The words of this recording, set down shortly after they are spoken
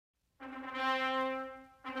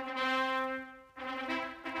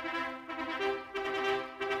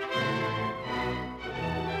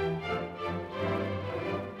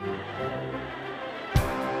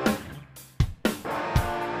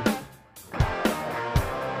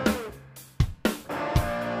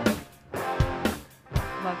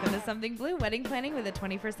to Something Blue, wedding planning with a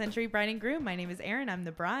 21st century bride and groom. My name is Erin. I'm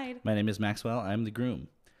the bride. My name is Maxwell. I'm the groom.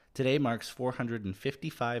 Today marks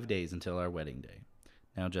 455 days until our wedding day.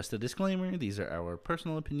 Now, just a disclaimer, these are our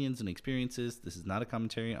personal opinions and experiences. This is not a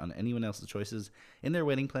commentary on anyone else's choices in their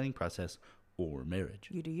wedding planning process or marriage.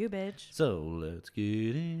 You do you, bitch. So, let's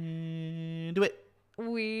get into it.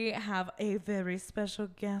 We have a very special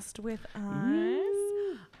guest with us.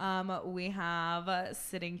 We have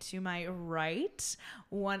sitting to my right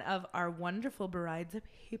one of our wonderful brides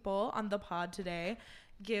people on the pod today.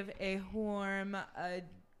 Give a warm,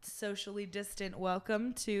 socially distant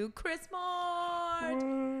welcome to Chris Mort.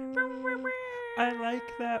 I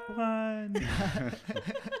like that one.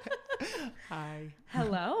 Hi.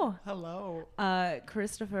 Hello. Hello.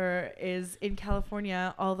 Christopher is in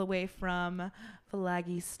California all the way from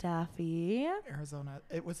Flagstaffy, Arizona.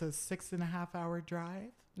 It was a 6.5 hour drive.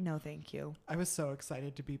 No, thank you. I was so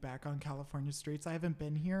excited to be back on California streets. I haven't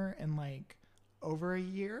been here in like over a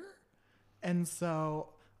year. And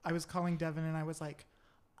so I was calling Devin and I was like,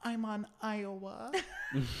 I'm on Iowa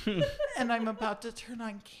and I'm about to turn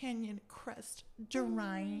on Canyon Crest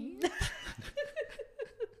Drive.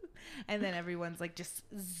 And then everyone's like just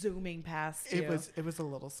zooming past you. It was a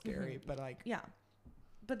little scary, but like, yeah,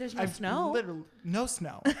 but there's no snow. Literally no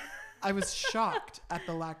snow. I was shocked at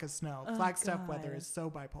the lack of snow. Oh, Flagstaff God. weather is so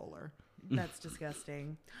bipolar. That's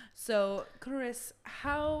disgusting. So, Chris,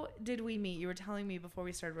 how did we meet? You were telling me before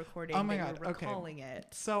we started recording. Oh my that God. you were recalling it.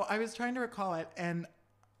 So I was trying to recall it, and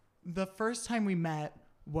the first time we met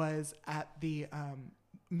was at the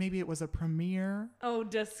maybe it was a premiere. Oh,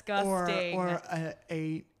 disgusting. Or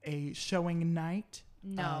a showing night.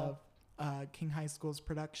 No. Of King High School's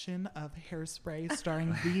production of Hairspray,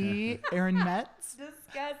 starring the Aaron Metz.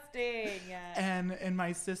 Disgusting. And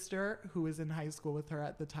my sister, who was in high school with her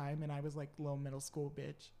at the time, and I was like little middle school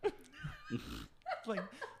bitch. Like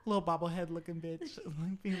little bobblehead looking bitch.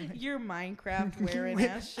 Like, Your Minecraft wearing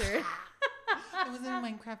ass shirt. I wasn't in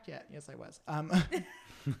Minecraft yet. Yes, I was. And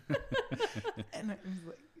it was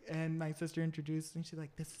like, and my sister introduced me. She's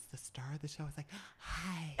like, "This is the star of the show." I was like,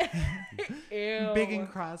 "Hi." Ew. Big and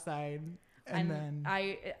cross-eyed. And then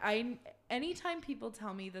I anytime people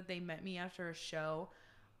tell me that they met me after a show,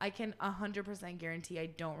 I can 100% guarantee I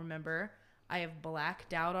don't remember. I have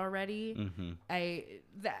blacked out already.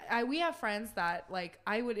 Mm-hmm. We have friends that like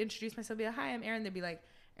I would introduce myself, be like, "Hi, I'm Erin." They'd be like,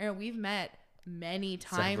 "Erin, we've met many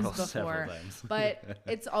times before," several times. But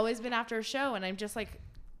it's always been after a show, and I'm just like,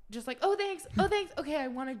 "Oh, thanks. Okay, I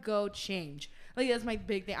want to go change." Like that's my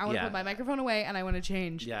big thing. I want to put my microphone away and I want to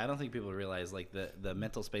change. Yeah, I don't think people realize like the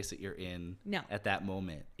mental space that you're in at that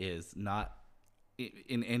moment is not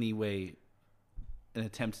in any way an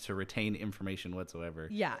attempt to retain information whatsoever.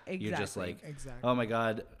 Yeah, exactly. You're just like, oh my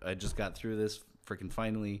God, I just got through this freaking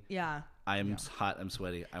finally. Yeah. I'm hot, I'm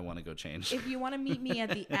sweaty, I want to go change. If you want to meet me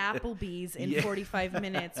at the Applebee's in 45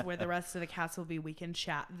 minutes where the rest of the cast will be, we can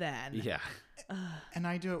chat then. Yeah. And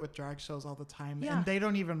I do it with drag shows all the time, Yeah. and they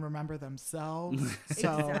don't even remember themselves.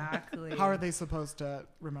 So Exactly. how are they supposed to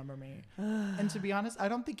remember me? And to be honest, I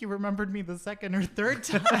don't think you remembered me the second or third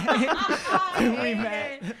time we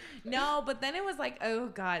met. No, but then it was like, oh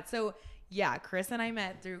God. So yeah, Chris and I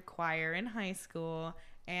met through choir in high school,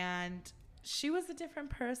 and she was a different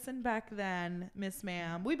person back then, Miss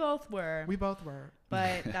Ma'am. We both were.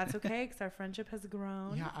 But that's okay because our friendship has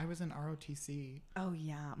grown. Yeah, I was in ROTC. Oh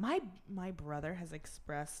yeah. My brother has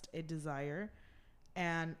expressed a desire,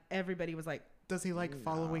 and everybody was like, Does he like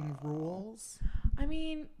following rules? I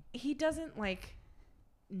mean, he doesn't like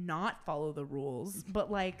not follow the rules, but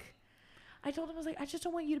like I told him, I was like, I just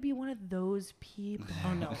don't want you to be one of those people.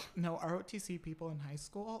 Oh no, ROTC people in high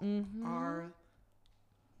school are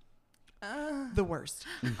the worst.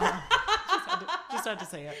 Just had to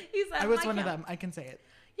say it. I was one of them. I can say it.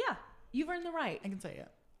 Yeah, you've earned the right. I can say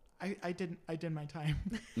it. I did my time.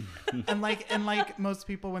 and like most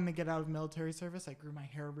people when they get out of military service, I grew my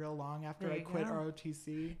hair real long after I quit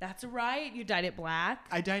ROTC. That's right. You dyed it black.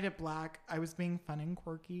 I dyed it black. I was being fun and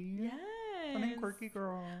quirky. Yes. Fun and quirky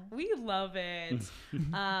girl. We love it.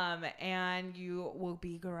 And you will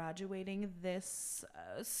be graduating this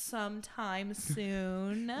sometime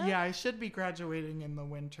soon. Yeah, I should be graduating in the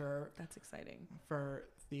winter. That's exciting. For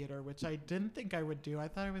theater, which I didn't think I would do. I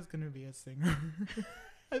thought I was going to be a singer.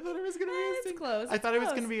 I thought I was going to be a singer. Close. I thought I was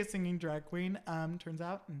going to be a singing drag queen. Turns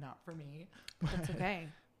out not for me. That's okay.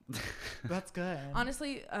 That's good.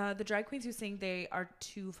 Honestly, the drag queens who sing, they are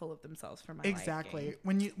too full of themselves for my Exactly.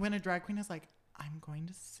 liking. When a drag queen is like, I'm going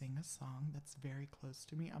to sing a song that's very close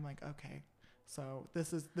to me, I'm like, okay. So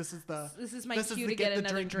this is my cue to get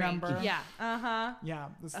another drink. Number. Yeah. Uh-huh. Yeah.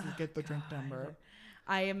 This is get the drink number.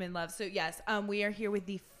 I am in love. So yes, we are here with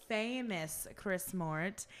the famous Chris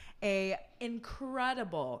Mort, a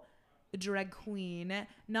incredible drag queen,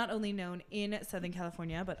 not only known in Southern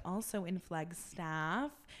California, but also in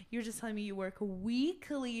Flagstaff. You're just telling me you work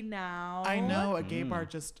weekly now. I know a gay bar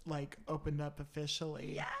just like opened up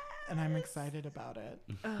officially. Yes. And I'm excited about it.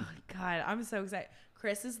 Oh, God. I'm so excited.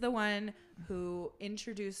 Chris is the one who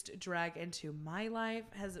introduced drag into my life,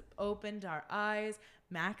 has opened our eyes.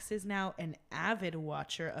 Max is now an avid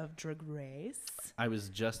watcher of Drag Race. I was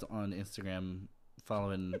just on Instagram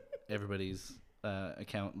following everybody's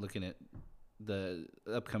account, looking at the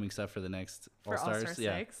upcoming stuff for the next For All-Stars. All-Star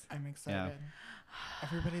Yeah. 6. I'm excited.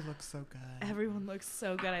 Everybody looks so good. Everyone looks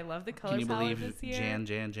so good. I love the color Can you palette believe this year.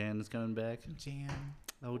 Jan is coming back? Jan.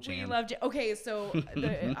 Oh, Jan. We love Jan. Okay, so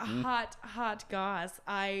the hot goss.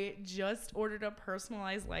 I just ordered a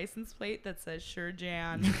personalized license plate that says "Sure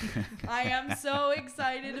Jan." I am so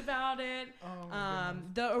excited about it. Oh my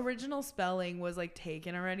goodness. The original spelling was like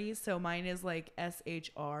taken already, so mine is like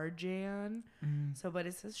SHR Jan. So, but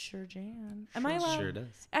it says "Sure Jan." Am I allowed? Sure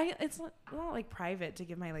does. It's not like private to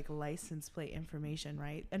give my like license plate information,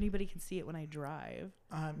 right? Anybody can see it when I drive.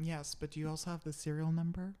 Yes, but do you also have the serial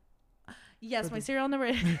number? Yes, my serial number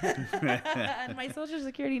and my social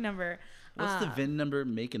security number. What's the VIN number,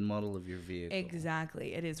 make, and model of your vehicle?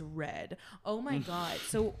 Exactly. It is red. Oh my God.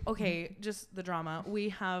 So, okay, just the drama. We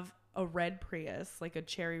have a red Prius, like a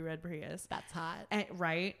cherry red Prius. That's hot. And,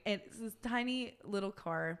 right? And it's this tiny little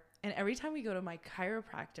car. And every time we go to my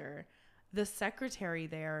chiropractor, the secretary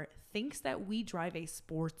there thinks that we drive a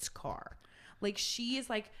sports car. Like, she is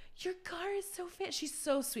like, your car is so fit. She's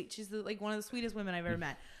so sweet. She's like one of the sweetest women I've ever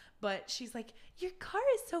met. But she's like, your car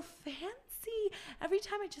is so fancy. Every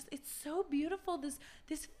time it's so beautiful.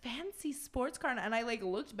 This fancy sports car. And I like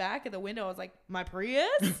looked back at the window. I was like, my Prius?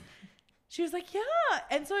 She was like, yeah.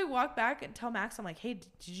 And so I walked back and tell Max, I'm like, hey,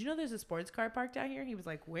 did you know there's a sports car parked out here? He was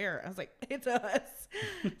like, where? I was like, it's us.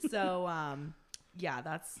 So, yeah,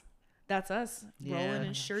 that's us rolling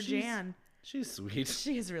in Sure Jan. She's sweet.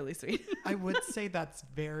 She is really sweet. I would say that's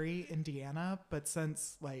very Indiana, but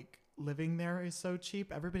since like living there is so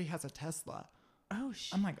cheap, everybody has a Tesla. Oh,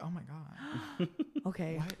 shit. I'm like, oh my God.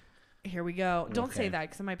 Okay. What? Here we go. Don't say Okay. that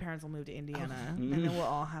because my parents will move to Indiana and then we'll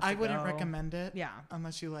all have to I wouldn't go. recommend it. Yeah.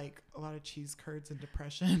 Unless you like a lot of cheese curds and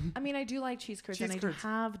depression. I mean, I do like cheese curds Cheese and I curds. do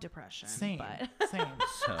have depression. Same. But Same.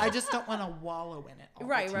 So, I just don't want to wallow in it. All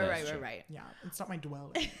the right. time. Yeah. It's not my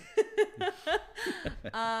dwelling.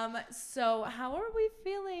 So how are we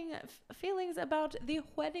feelings about the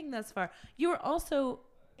wedding thus far? You are also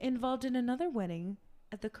involved in another wedding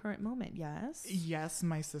at the current moment, yes? Yes,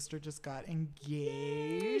 my sister just got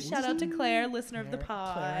engaged. Shout out to Claire, listener of the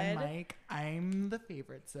pod. Claire and Mike. I'm the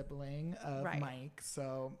favorite sibling of Right. Mike,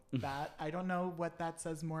 so that I don't know what that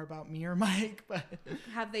says more about me or Mike, but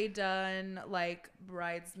Have they done like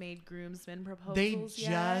bridesmaid groomsmen proposals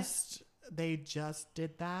they just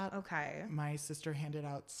did that. Okay. My sister handed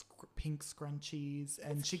out pink scrunchies,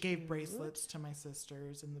 and That's she gave cute. bracelets to my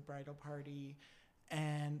sisters in the bridal party,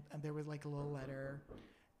 and there was like a little letter,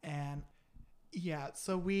 and yeah,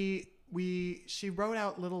 so she wrote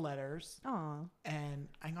out little letters. Aw. And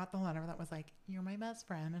I got the letter that was like, "You're my best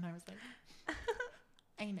friend," and I was like,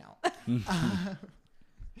 "I know."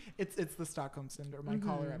 It's the Stockholm syndrome. I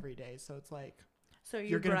call her every day, so it's like, So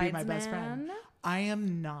you're gonna be my best friend. bridesman? I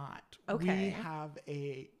am not. Okay. We have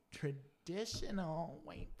a traditional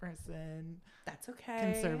white person, That's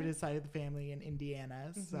okay. conservative side of the family in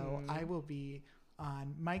Indiana, so I will be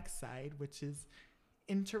on Mike's side, which is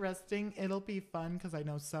interesting. It'll be fun because I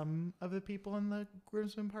know some of the people in the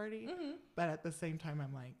groomsmen party, but at the same time,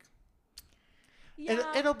 I'm like,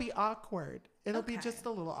 Yeah. it'll be awkward. It'll be Okay. just a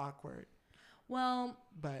little awkward, Well,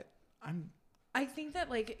 but I think that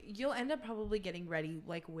like you'll end up probably getting ready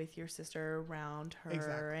like with your sister around her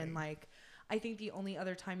Exactly. and like I think the only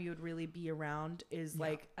other time you would really be around is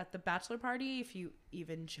like at the bachelor party if you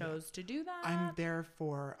even chose to do that. I'm there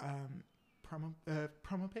for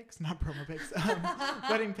promo pics, not promo pics,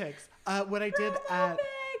 wedding pics. What I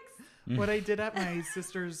did at my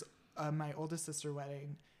sister's, my oldest sister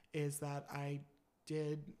wedding is that I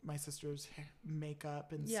did my sister's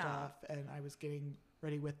makeup and stuff, and I was getting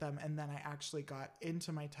ready with them, and then I actually got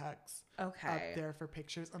into my tux up there for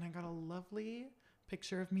pictures, and I got a lovely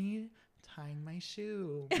picture of me tying my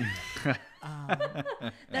shoe.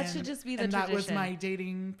 That should just be the and tradition. that was my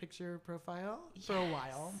dating picture profile for a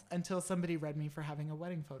while until somebody read me for having a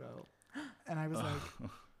wedding photo, and I was like,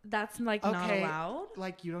 That's like not okay, allowed.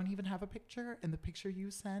 like you don't even have a picture, and the picture you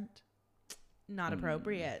sent. Not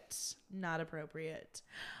appropriate. Not appropriate.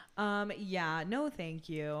 Yeah, no, thank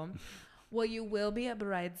you. Well, you will be a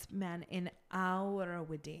bridesman in our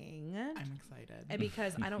wedding. I'm excited. And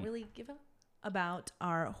because I don't really give a about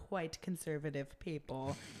our white conservative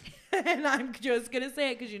people. And I'm just going to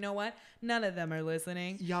say it because you know what? None of them are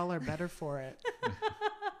listening. Y'all are better for it.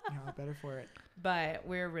 Y'all are better for it. But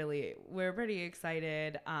we're pretty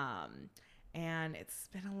excited. And it's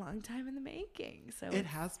been a long time in the making. So it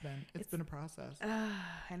has been. It's been a process.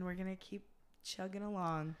 And we're going to keep chugging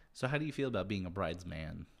along. So how do you feel about being a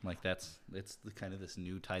bridesman? Like it's the kind of this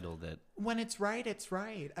new title that when it's right, it's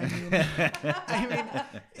right. I mean,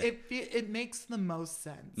 it makes the most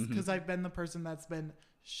sense because I've been the person that's been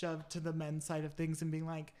shoved to the men's side of things and being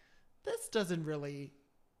like, this doesn't really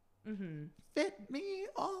fit me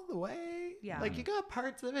all the way. Yeah. Like you got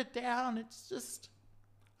parts of it down. It's just,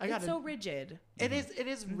 it's so rigid. It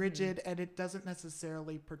is rigid, and it doesn't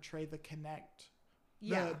necessarily portray the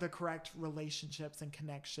the correct relationships and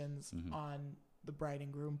connections on the bride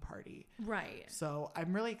and groom party. Right. So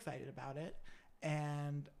I'm really excited about it.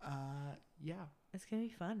 And yeah. It's going to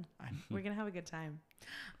be fun. We're going to have a good time.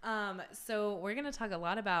 So we're going to talk a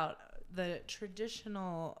lot about the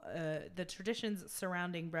traditions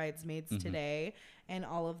surrounding bridesmaids today and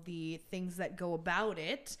all of the things that go about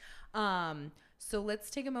it. So let's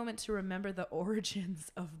take a moment to remember the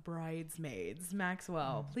origins of bridesmaids.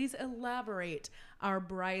 Maxwell, please elaborate our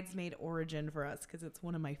bridesmaid origin for us because it's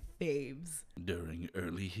one of my faves. during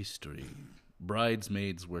early history,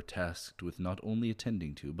 bridesmaids were tasked with not only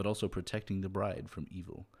attending to, but also protecting the bride from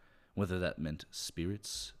evil, whether that meant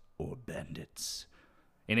spirits or bandits.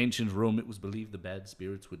 In ancient Rome, it was believed the bad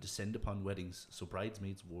spirits would descend upon weddings, so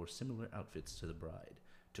bridesmaids wore similar outfits to the bride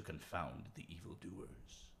to confound the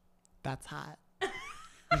evildoers. That's hot.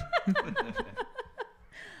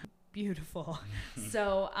 Beautiful.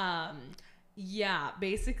 So,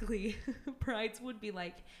 basically brides would be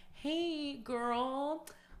like, hey girl,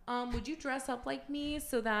 would you dress up like me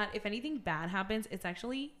so that if anything bad happens, it's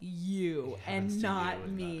actually you and not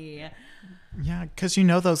me. Yeah, because you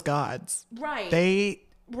know those gods. Right.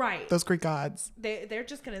 Those Greek gods. They're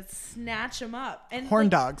just going to snatch them up. And horn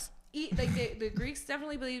dogs. The Greeks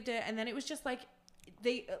definitely believed it. And then it was just like,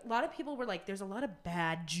 a lot of people were like, there's a lot of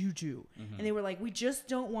bad juju. And they were like, we just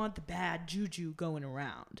don't want the bad juju going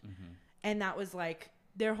around. And that was like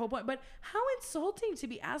their whole point. But how insulting to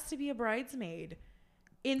be asked to be a bridesmaid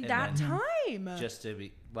in that time. Just to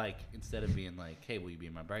be like, instead of being like, hey, will you be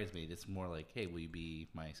my bridesmaid? It's more like, hey, will you be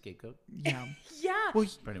my scapegoat? Yeah. Yeah.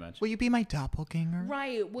 Pretty much. Will you be my doppelganger?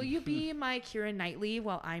 Right. Will you be my Keira Knightley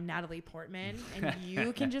while I'm Natalie Portman and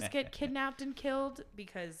you can just get kidnapped and killed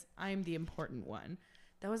because I'm the important one?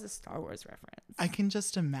 That was a Star Wars reference. I can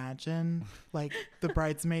just imagine like the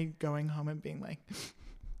bridesmaid going home and being like,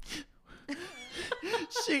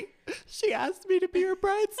 she asked me to be her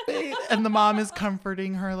bridesmaid, and the mom is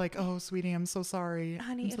comforting her like, oh sweetie, I'm so sorry,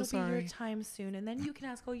 honey, I'm it'll so be sorry. your time soon, and then you can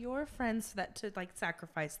ask all your friends to like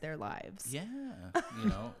sacrifice their lives. Yeah.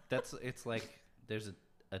 It's like there's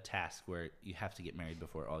a task where you have to get married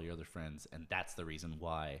before all your other friends, and that's the reason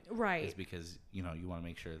why. Right. Is because you want to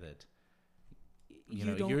make sure that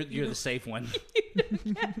you're the safe one. You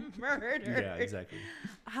don't get murdered. Yeah, exactly.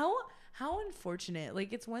 How unfortunate.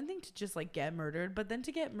 Like, it's one thing to just like get murdered, but then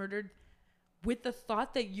to get murdered with the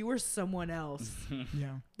thought that you were someone else.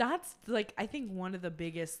 Yeah. That's like, I think one of the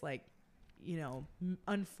biggest like,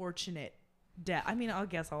 unfortunate death. I mean, I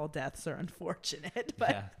guess all deaths are unfortunate, but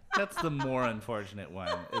yeah, that's the more unfortunate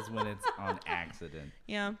one is when it's on accident.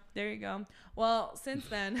 Yeah, there you go. Well, since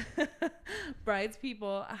then, brides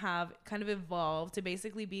people have kind of evolved to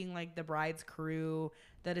basically being like the bride's crew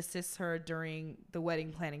that assists her during the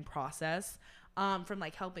wedding planning process. From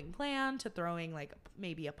like helping plan to throwing like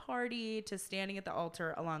maybe a party to standing at the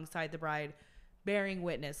altar alongside the bride, bearing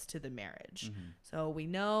witness to the marriage. So we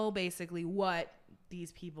know basically what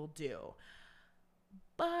these people do.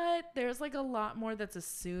 But there's like a lot more that's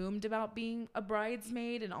assumed about being a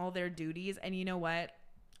bridesmaid and all their duties. And you know what?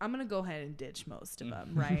 I'm going to go ahead and ditch most of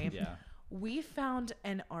them, right? Yeah. We found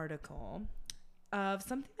an article of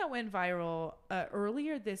something that went viral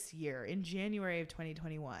earlier this year in January of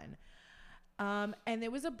 2021. And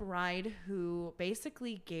there was a bride who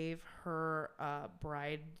basically gave her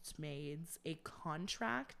bridesmaids a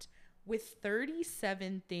contract with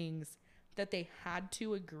 37 things that they had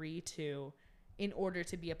to agree to in order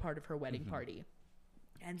to be a part of her wedding party.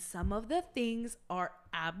 And some of the things are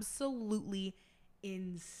absolutely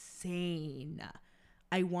insane.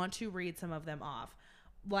 I want to read some of them off.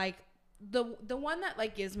 Like the one that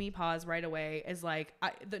like gives me pause right away is like,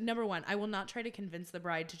 the number one, I will not try to convince the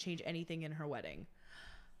bride to change anything in her wedding.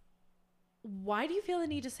 Why do you feel the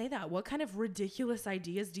need to say that? What kind of ridiculous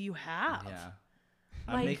ideas do you have? Yeah.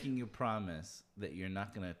 I'm Like- making you promise that you're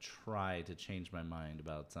not going to try to change my mind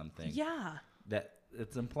about something. Yeah. That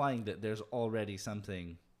it's implying that there's already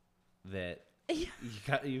something that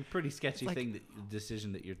you pretty sketchy like-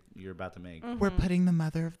 decision that you're about to make. Mm-hmm. We're putting the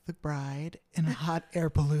mother of the bride in a hot air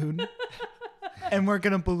balloon. And we're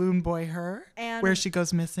going to balloon boy her And- where she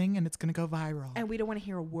goes missing, and it's going to go viral. And we don't want to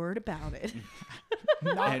hear a word about it.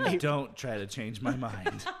 And don't try to change my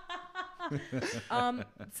mind.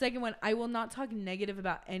 Second one, I will not talk negative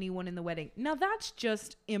about anyone in the wedding. Now that's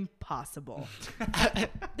just impossible.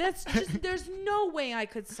 That's just, there's no way I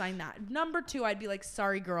could sign that. Number 2, I'd be like,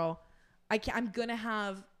 sorry, girl. I'm going to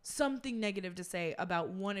have something negative to say about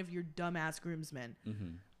one of your dumbass groomsmen.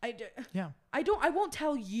 Yeah. I won't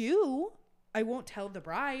tell you. I won't tell the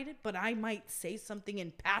bride, but I might say something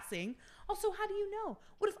in passing. Also, how do you know?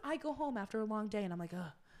 What if I go home after a long day and I'm like,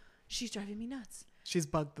 ugh, she's driving me nuts. She's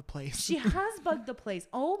bugged the place. She has bugged the place.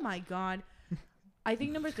 Oh my God. I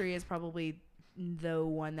think number 3 is probably the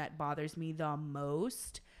one that bothers me the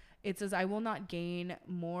most. It says, I will not gain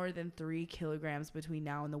more than 3 kilograms between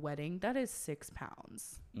now and the wedding. That is 6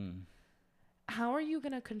 pounds. How are you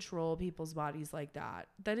going to control people's bodies like that?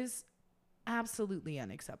 That is absolutely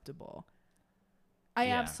unacceptable. I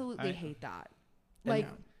Yeah, absolutely hate that. And Like,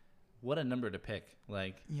 what a number to pick.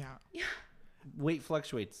 Like, Yeah. weight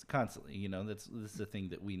fluctuates constantly. You know, this is a thing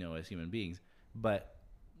that we know as human beings. But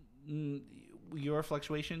your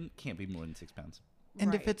fluctuation can't be more than 6 pounds.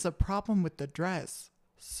 And if right. it's a problem with the dress,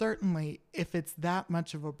 certainly if it's that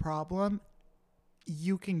much of a problem,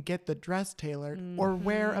 you can get the dress tailored or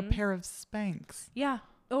wear a pair of Spanx. Yeah.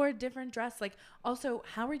 Or a different dress. Like, also,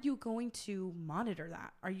 how are you going to monitor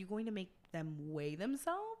that? Are you going to make them weigh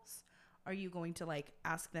themselves? Are you going to, like,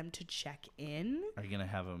 ask them to check in? Are you going to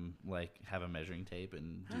have them, like, have a measuring tape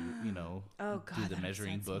and do, you know, Oh, God. do the that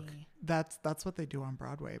measuring upsets book? me. That's what they do on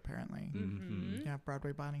Broadway, apparently. Mm-hmm. Yeah,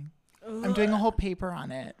 Broadway Body. I'm doing a whole paper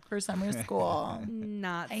on it for summer school.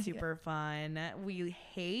 Not super fun. We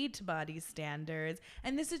hate body standards.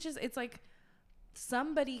 And this is just, it's like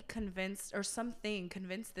somebody convinced or something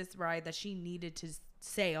convinced this bride that she needed to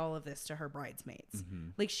say all of this to her bridesmaids.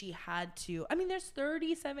 Like she had to. I mean, there's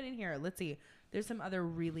 37 in here. Let's see. There's some other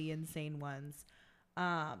really insane ones.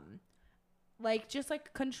 Like just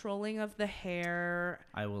like controlling of the hair.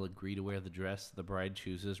 I will agree to wear the dress the bride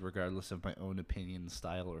chooses, regardless of my own opinion,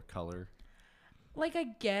 style, or color. Like I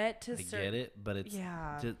get to I get it, but it's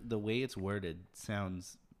the way it's worded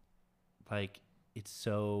sounds like it's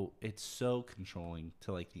so controlling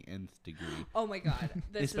to like the nth degree. Oh my God.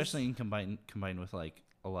 Especially in combined with like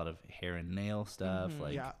a lot of hair and nail stuff,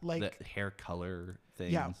 like, Yeah, like- the hair color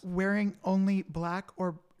things. Yeah, wearing only black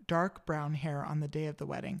or dark brown hair on the day of the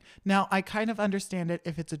wedding. Now, I kind of understand it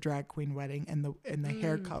if it's a drag queen wedding and the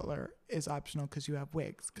hair color is optional because you have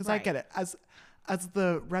wigs. Because I Right. get it. As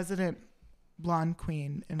the resident blonde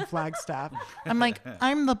queen in Flagstaff, I'm like,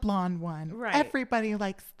 I'm the blonde one. Right. Everybody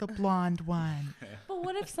likes the blonde one. But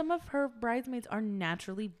what if some of her bridesmaids are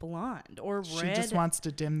naturally blonde or red? She just wants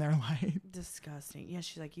to dim their light. Disgusting. Yeah,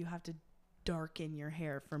 she's like, you have to darken your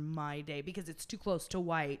hair for my day because it's too close to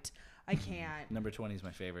white. I can't. Number 20 is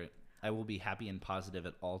my favorite. I will be happy and positive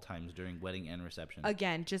at all times during wedding and reception.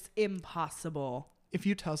 Again, just impossible. If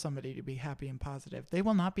you tell somebody to be happy and positive, they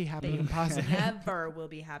will not be happy and positive. Never will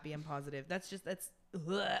be happy and positive. That's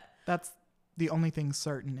ugh. That's the only thing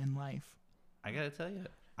certain in life. I gotta tell you,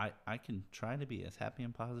 I can try to be as happy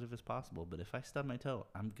and positive as possible, but if I stub my toe,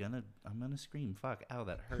 I'm gonna scream, fuck, ow,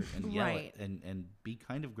 that hurt, and yell Right. it, and be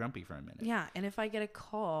kind of grumpy for a minute. Yeah, and if I get a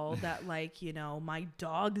call that like, you know, my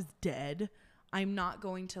dog's dead, I'm not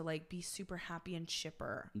going to like be super happy and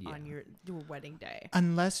chipper on your wedding day.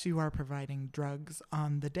 Unless you are providing drugs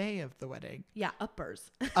on the day of the wedding. Yeah, uppers.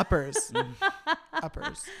 Uppers.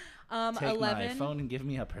 Uppers. Take 11. my phone and give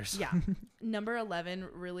me uppers. Yeah. Number 11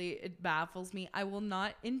 really it baffles me. I will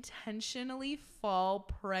not intentionally fall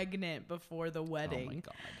pregnant before the Oh wedding. my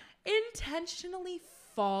god. Intentionally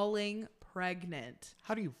falling pregnant.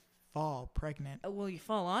 How do you fall pregnant? Well, you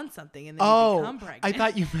fall on something and then you become pregnant. I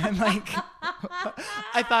thought you meant like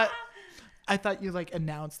I thought you like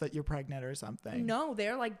announced that you're pregnant or something. No,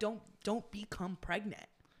 they're like don't become pregnant.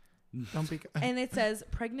 Don't be And it says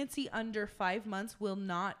pregnancy under 5 months will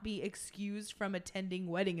not be excused from attending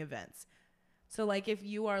wedding events. So like if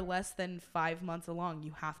you are less than 5 months along,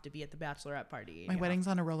 you have to be at the bachelorette party. my wedding's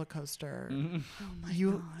on a roller coaster. Oh my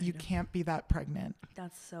You God. can't be that pregnant.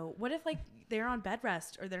 That's so. What if like they're on bed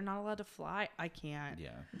rest or they're not allowed to fly? I can't.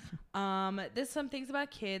 Yeah. There's some things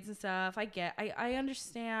about kids and stuff. I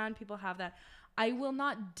understand people have that. I will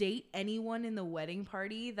not date anyone in the wedding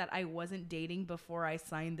party that I wasn't dating before I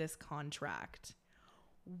signed this contract.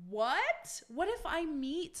 what? What if I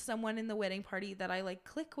meet someone in the wedding party that I like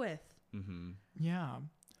click with? Mm-hmm. Yeah.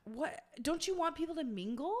 What? Don't you want people to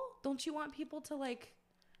mingle? Don't you want people to like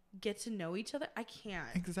get to know each other? I can't.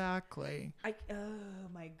 Exactly. Oh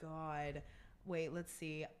my God. Wait, let's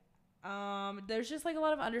see. There's just like a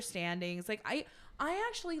lot of understandings. Like I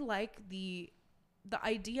actually like the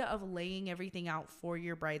idea of laying everything out for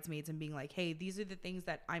your bridesmaids and being like, hey, these are the things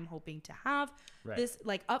that I'm hoping to have. Right. This,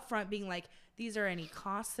 like, upfront being like, these are any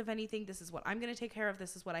costs of anything. This is what I'm going to take care of.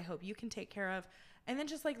 This is what I hope you can take care of. And then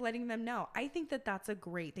just like letting them know. I think that that's a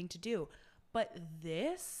great thing to do. But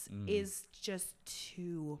this is just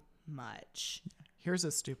too much. Here's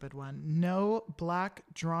a stupid one. No black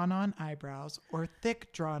drawn-on eyebrows or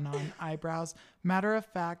thick drawn-on eyebrows. Matter of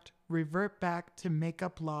fact, revert back to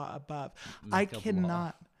makeup law above. I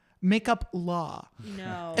cannot. Makeup law.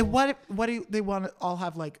 No. And what do they want to all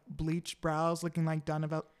have, like, bleached brows looking like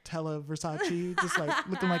Donatella Versace? Just, like,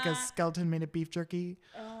 looking like a skeleton made of beef jerky?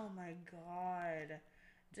 Oh, my God.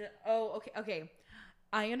 Okay.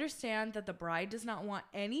 I understand that the bride does not want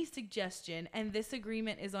any suggestion, and this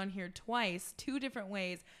agreement is on here twice, 2 different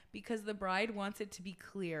ways, because the bride wants it to be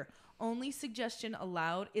clear. Only suggestion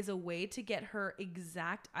allowed is a way to get her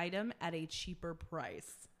exact item at a cheaper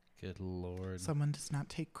price. Good Lord. Someone does not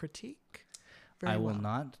take critique. I will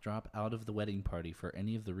not drop out of the wedding party for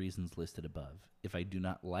any of the reasons listed above. If I do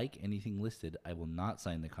not like anything listed, I will not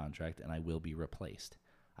sign the contract and I will be replaced.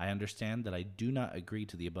 I understand that I do not agree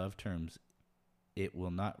to the above terms. It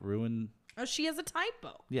will not ruin... Oh, she has a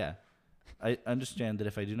typo. Yeah. I understand that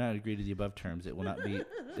if I do not agree to the above terms, it will not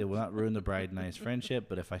ruin the bride and I's friendship,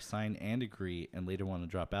 but if I sign and agree and later want to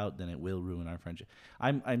drop out, then it will ruin our friendship.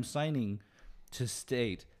 I'm signing to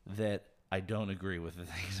state that I don't agree with the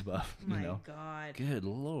things above. My God. Good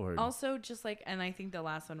Lord. Also, just like, and I think the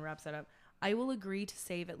last one wraps that up. I will agree to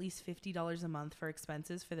save at least $50 a month for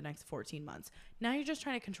expenses for the next 14 months. Now you're just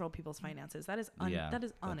trying to control people's finances. That is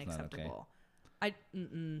unacceptable.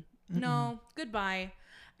 No, goodbye.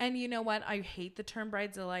 And you know what? I hate the term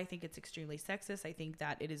bridezilla. I think it's extremely sexist. I think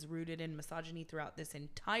that it is rooted in misogyny throughout this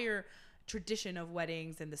entire tradition of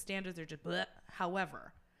weddings, and the standards are just bleh.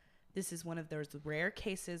 However, this is one of those rare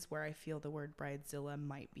cases where I feel the word bridezilla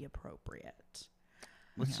might be appropriate.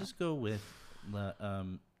 Let's just go with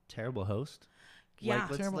the terrible host. Yeah.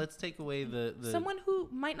 Like, let's take away the someone who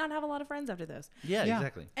might not have a lot of friends after this. Yeah,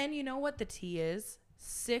 exactly. And you know what the tea is?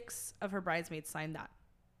 6 of her bridesmaids signed that.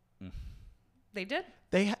 They did.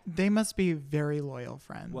 They must be very loyal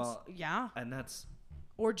friends. Well, yeah. And that's...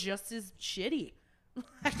 Or just as shitty.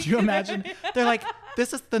 Could you imagine? They're like,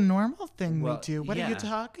 this is the normal thing we do. What are you yeah.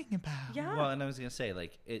 talking about? Yeah. Well, and I was going to say,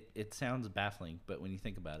 like, it sounds baffling, but when you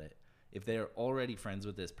think about it, if they're already friends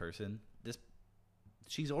with this person,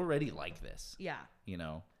 she's already like this. Yeah. You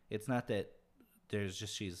know, it's not that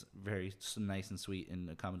she's very nice and sweet and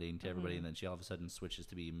accommodating to everybody, and then she all of a sudden switches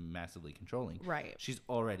to be massively controlling. Right. She's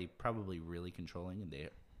already probably really controlling, and they're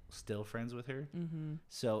still friends with her.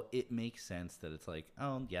 So it makes sense that it's like,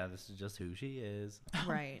 oh yeah, this is just who she is.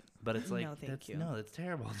 Right. But it's like, No, thank you. No, that's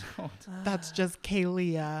terrible. Don't. That's just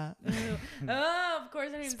Kalia. Oh, of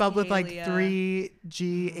course her name's Spelled with like Kalia. 3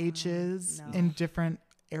 GHs No. in different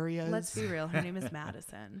areas. Let's be real. Her name is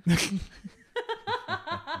Madison.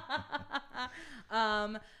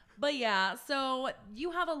 But yeah, so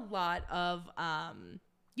you have a lot of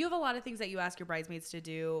things that you ask your bridesmaids to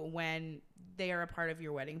do when they are a part of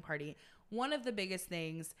your wedding party. One of the biggest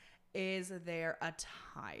things is their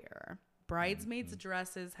attire. Bridesmaids'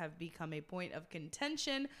 dresses have become a point of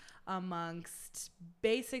contention amongst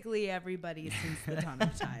basically everybody since the dawn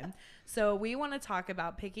of time. So we want to talk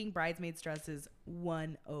about picking bridesmaids' dresses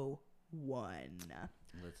 101.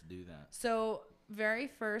 Let's do that. So very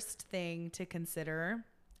first thing to consider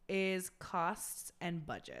is costs and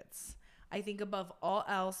budgets. I think above all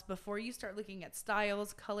else, before you start looking at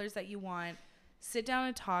styles, colors that you want, sit down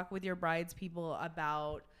and talk with your brides people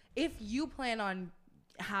about, if you plan on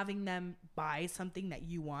having them buy something that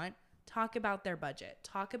you want, talk about their budget.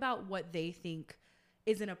 Talk about what they think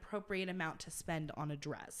is an appropriate amount to spend on a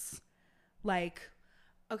dress. Like,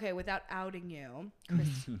 okay, without outing you,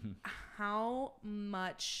 Chris, how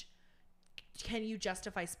much can you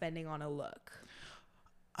justify spending on a look?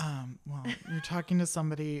 Well, you're talking to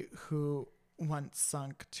somebody who once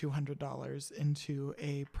sunk $200 into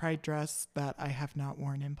a pride dress that I have not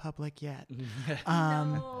worn in public yet.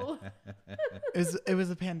 No. It was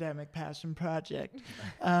a pandemic passion project.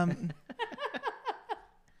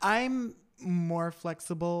 I'm more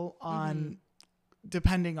flexible on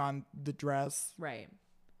depending on the dress. Right.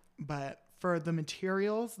 But for the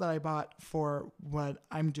materials that I bought for what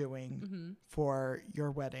I'm doing for your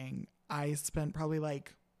wedding, I spent probably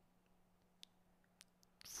like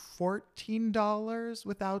 $14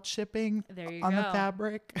 without shipping There you on the go.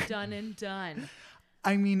 fabric. Done and done.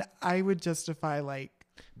 I mean, I would justify like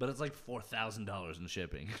But it's like $4,000 in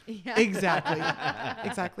shipping. Yeah. exactly.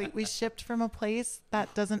 Exactly. We shipped from a place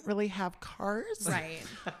that doesn't really have cars. Right.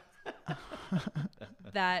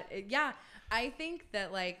 Yeah, I think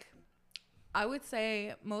that like I would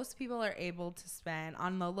say most people are able to spend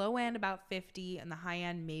on the low end about 50 and the high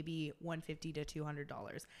end maybe $150 to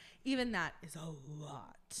 $200. Even that is a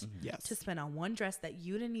lot Yes. to spend on one dress that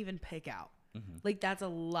you didn't even pick out. Like that's a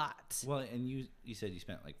lot. Well, and you said you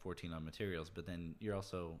spent like 14 on materials, but then you're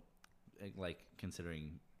also like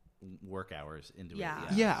considering work hours into Yeah.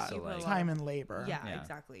 it. Yeah. So like, Time and labor. Yeah, Yeah.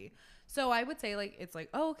 exactly. So I would say like it's like,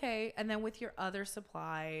 oh, okay, and then with your other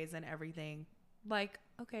supplies and everything, like,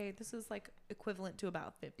 okay, this is like equivalent to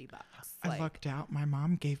about $50. I Like, lucked out. My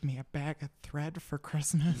mom gave me a bag of thread for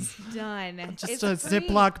Christmas. done. Just It's a free.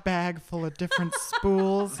 Ziploc bag full of different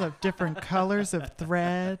spools of different colors of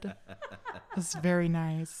thread. It's very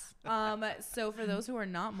nice. So for those who are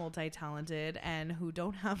not multi-talented and who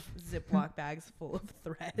don't have Ziploc bags full of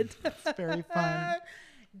thread, It's very fun.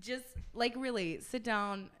 just like really sit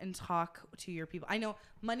down and talk to your people. I know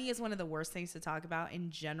money is one of the worst things to talk about in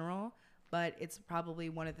general, but it's probably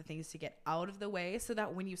one of the things to get out of the way so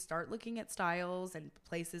that when you start looking at styles and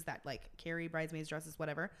places that like carry bridesmaids dresses,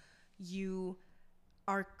 whatever, you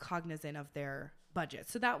are cognizant of their budget.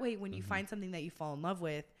 So that way, when you find something that you fall in love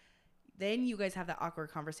with, then you guys have that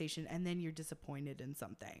awkward conversation and then you're disappointed in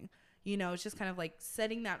something. You know, it's just kind of like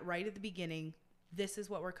setting that right at the beginning. This is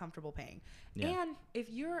what we're comfortable paying. Yeah. And if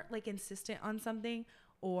you're like insistent on something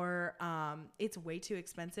or it's way too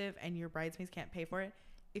expensive and your bridesmaids can't pay for it,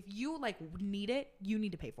 if you like need it, you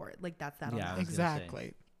need to pay for it. Like that's that. Yeah, on I them. was gonna say.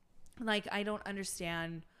 Exactly. Like I don't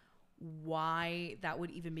understand why that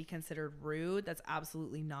would even be considered rude. That's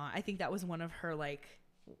absolutely not. I think that was one of her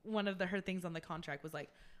her things on the contract was like,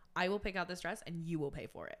 I will pick out this dress and you will pay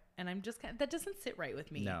for it. And I'm just that doesn't sit right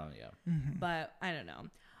with me. No, yeah. But I don't know.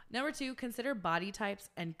 Number 2, consider body types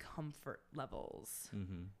and comfort levels.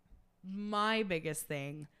 My biggest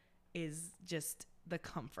thing is just the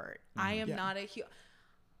comfort. I am Yeah. not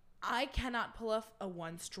I cannot pull off a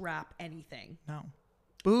one strap anything. No.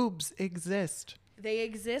 Boobs exist. They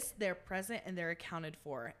exist, they're present, and they're accounted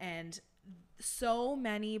for. And so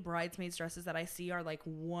many bridesmaids dresses that I see are like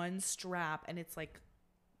one strap and it's like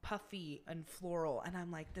puffy and floral. And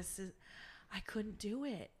I'm like, I couldn't do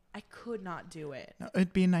it. I could not do it. No,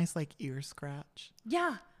 it'd be a nice like ear scratch.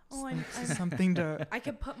 Yeah. Oh, Something to. I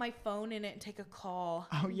could put my phone in it and take a call.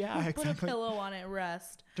 Oh yeah, Put a exactly. pillow on it,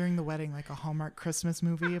 rest. During the wedding, like a Hallmark Christmas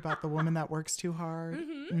movie about the woman that works too hard.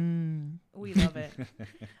 We love it.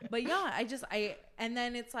 But yeah, and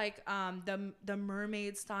then it's like the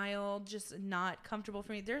mermaid style, just not comfortable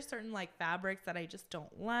for me. There's certain like fabrics that I just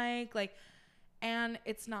don't like, and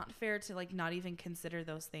it's not fair to like not even consider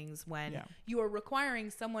those things when you are requiring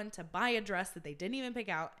someone to buy a dress that they didn't even pick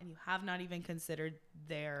out and you have not even considered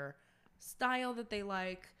their style that they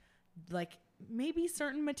like maybe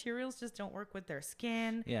certain materials just don't work with their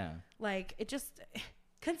skin. Yeah. Like it just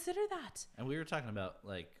consider that. And we were talking about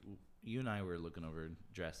like you and I were looking over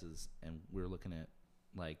dresses and we were looking at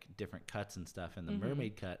like different cuts and stuff, and the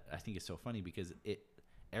mermaid cut I think is so funny because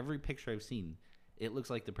every picture I've seen, it looks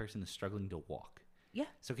like the person is struggling to walk. Yeah.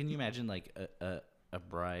 So can you imagine like a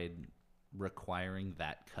bride requiring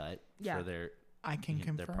that cut for their I can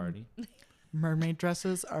their confirm. party? Mermaid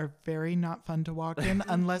dresses are very not fun to walk in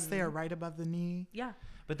unless they are right above the knee. Yeah.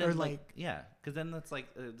 But then Or, because then that's like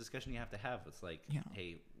a discussion you have to have. It's like, Yeah.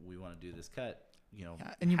 hey, we want to do this cut, Yeah,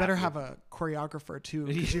 and you better have a choreographer too,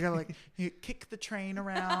 because you gotta like kick the train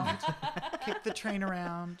around, kick the train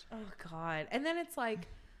around. Oh God. And then it's like,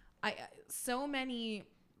 so many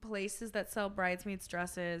places that sell bridesmaids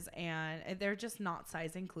dresses and they're just not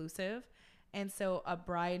size inclusive. And so a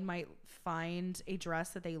bride might find a dress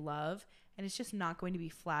that they love and it's just not going to be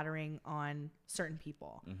flattering on certain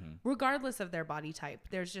people, regardless of their body type.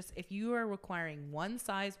 There's just, if you are requiring one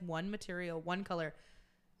size, one material, one color,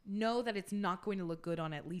 know that it's not going to look good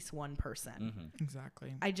on at least one person.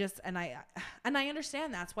 Exactly. I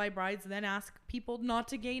understand that's why brides then ask people not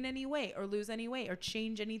to gain any weight or lose any weight or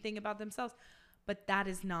change anything about themselves. But that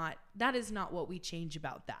is not what we change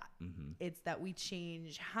about that. It's that we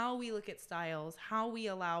change how we look at styles, how we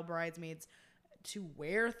allow bridesmaids to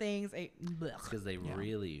wear things. because they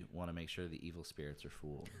really want to make sure the evil spirits are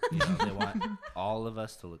fooled. You know, they want all of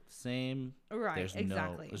us to look the same. Right, There's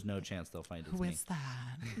exactly. there's no chance they'll find it's Who me. is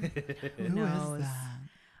that? Who knows? is that?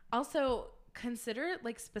 Also, consider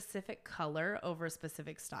like specific color over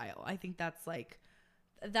specific style. I think that's like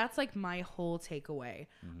that's like my whole takeaway.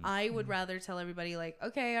 I would rather tell everybody like,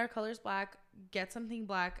 okay, our color's black, get something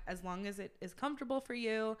black as long as it is comfortable for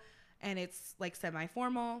you and it's like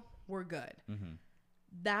semi-formal, we're good.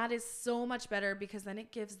 That is so much better because then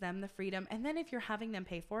it gives them the freedom. And then if you're having them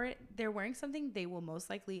pay for it, they're wearing something they will most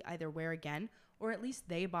likely either wear again or at least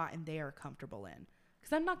they bought and they are comfortable in.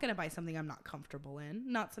 Because I'm not going to buy something I'm not comfortable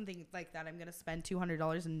in. Not something like that I'm going to spend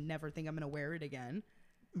 $200 and never think I'm going to wear it again.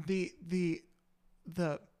 The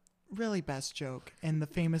really best joke in the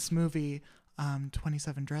famous movie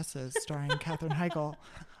 27 Dresses starring Katherine Heigl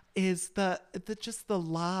is the just the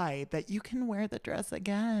lie that you can wear the dress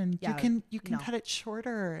again. Yeah, You can cut it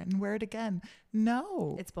shorter and wear it again.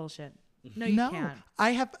 No. It's bullshit. No, you can't.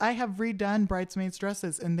 I have redone bridesmaids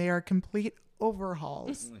dresses and they are complete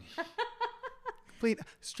overhauls. Complete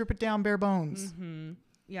strip it down bare bones.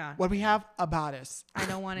 Yeah. What we have, a bodice. I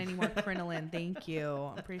don't want any more crinoline. Thank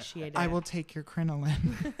you. Appreciate it. I will take your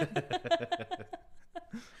crinoline.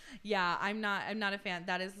 Yeah, I'm not a fan.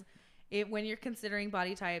 That is it. When you're considering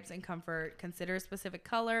body types and comfort, consider a specific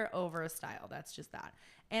color over a style. That's just that.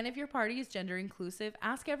 And if your party is gender inclusive,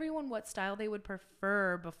 ask everyone what style they would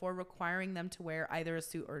prefer before requiring them to wear either a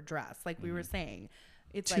suit or a dress. Like we were saying,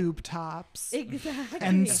 it's tube tops. Exactly.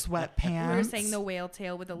 And sweatpants. We were saying the whale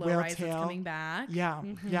tail with the low rise that's coming back. Yeah.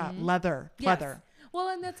 Yeah. Leather. Yes. Pleather. Well,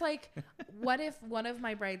 and that's like, what if one of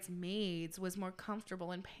my bridesmaids was more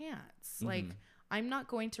comfortable in pants? Like, I'm not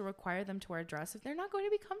going to require them to wear a dress if they're not going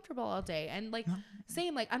to be comfortable all day. And like,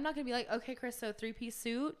 same, like, I'm not going to be like, okay, Chris, so 3-piece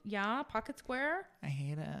suit. Yeah. Pocket square. I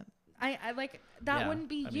hate it. I like, that Yeah, wouldn't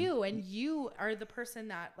be I you. And you are the person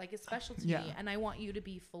that like is special to Yeah. me. And I want you to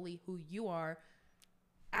be fully who you are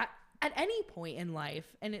at any point in life.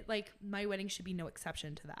 And it like, my wedding should be no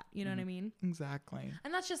exception to that. You know what I mean? Exactly.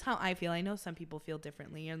 And that's just how I feel. I know some people feel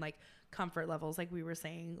differently and like comfort levels, like we were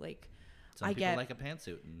saying, like Some people like a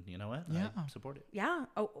pantsuit, and you know what? Yeah. I support it. yeah.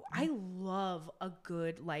 Oh, I love a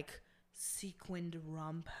good like sequined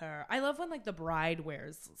romper. I love when like the bride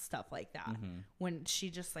wears stuff like that. When she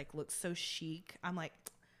just like looks so chic. I'm like,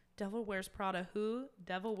 devil wears Prada who?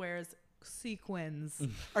 Devil wears sequins.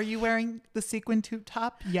 Are you wearing the sequin tube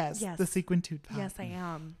top? Yes. Yes. The sequin tube top. Yes, I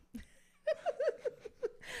am.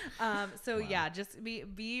 So yeah, just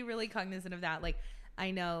be really cognizant of that. Like,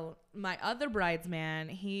 I know my other bridesman,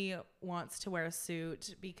 he wants to wear a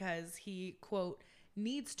suit because he, quote,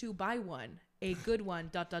 needs to buy one, a good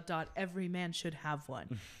one, ... every man should have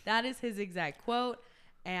one. That is his exact quote.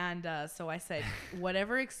 And so I said,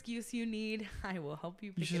 whatever excuse you need, I will help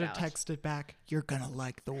you pick You should it have out. texted back, you're going to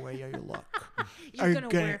like the way you look.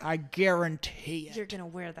 I I guarantee it. You're going to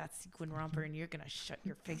wear that sequin romper and you're going to shut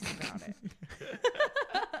your face about it.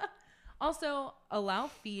 Also, allow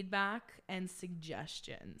feedback and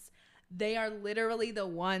suggestions. They are literally the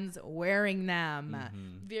ones wearing them.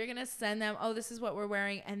 If you're going to send them, oh, this is what we're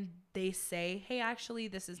wearing, and they say, hey, actually,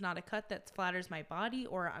 this is not a cut that flatters my body,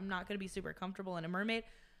 or I'm not going to be super comfortable in a mermaid.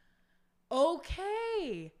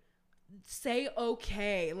 Okay. Say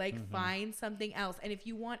okay. Like, find something else. And if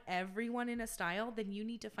you want everyone in a style, then you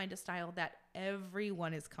need to find a style that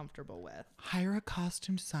everyone is comfortable with. Hire a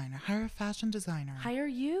costume designer. Hire a fashion designer. Hire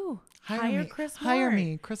you. Hire me. Chris Mort. Hire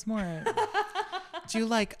me, Chris Mort. Do you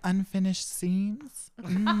like unfinished seams?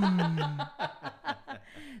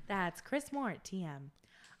 That's Chris Mort, TM.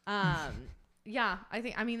 Yeah,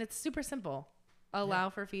 I mean, it's super simple. Allow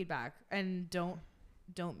for feedback and don't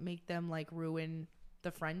make them like ruin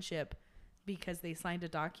the friendship because they signed a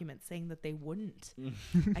document saying that they wouldn't.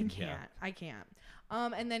 I can't.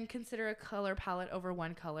 And then consider a color palette over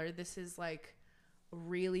one color. This is like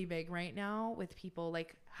really big right now with people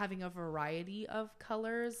like having a variety of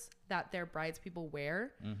colors that their bridespeople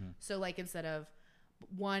wear. So like instead of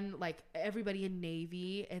one, like everybody in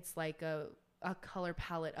navy, it's like a color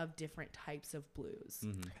palette of different types of blues.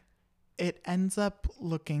 It ends up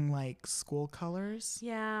looking like school colors.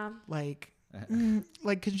 Yeah. Like,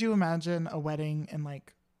 could you imagine a wedding in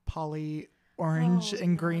like poly orange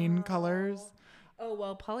and green colors? Oh,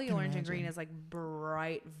 well, poly orange and green is like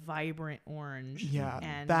bright, vibrant orange. Yeah,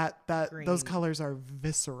 and those colors are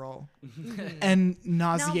visceral and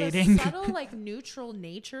nauseating. Now, the subtle, like neutral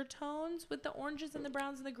nature tones with the oranges and the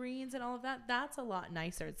browns and the greens and all of that, that's a lot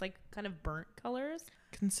nicer. It's like kind of burnt colors.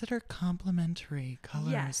 Consider complementary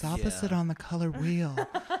colors Yes. opposite on the color wheel.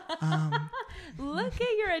 Look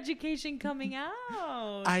at your education coming out.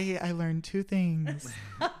 I learned two things.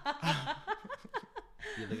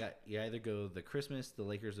 You either go the Christmas, the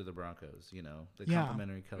Lakers, or the Broncos. You know, the Yeah.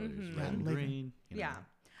 complementary colors, red and Yeah, green. You know. Yeah.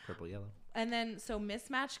 Purple, yellow. And then, so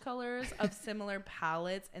mismatched colors of similar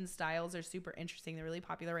palettes and styles are super interesting. They're really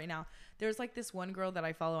popular right now. There's like this one girl that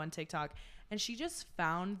I follow on TikTok, and she just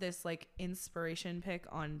found this like inspiration pic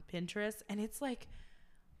on Pinterest, and it's like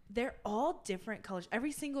they're all different colors.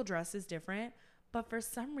 Every single dress is different, but for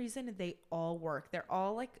some reason they all work. They're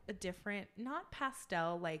all like a different, not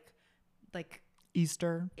pastel, like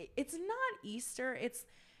Easter. it's not Easter.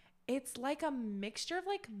 It's like a mixture of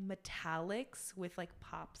like metallics with like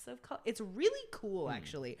pops of color. It's really cool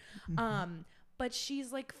actually. But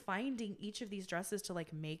she's like finding each of these dresses to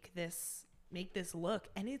like make this look,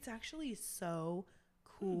 and it's actually so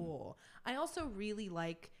cool. I also really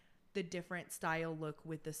like the different style look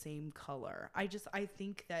with the same color. I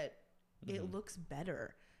think that it looks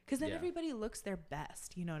better because then everybody looks their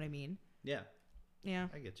best. You know what I mean? Yeah. Yeah.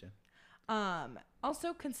 I get you.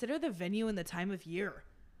 Also consider the venue and the time of year.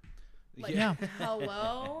 Like, Yeah.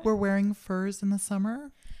 hello? We're wearing furs in the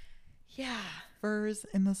summer. Yeah. Furs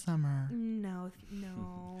in the summer. No.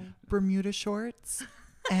 Bermuda shorts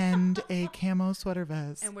and a camo sweater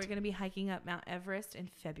vest. And we're going to be hiking up Mount Everest in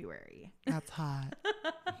February. That's hot.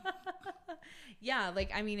 Yeah,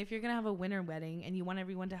 like, I mean, if you're going to have a winter wedding and you want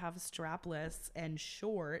everyone to have strapless and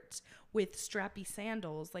short with strappy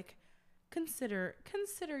sandals, like, consider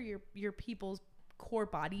your people's core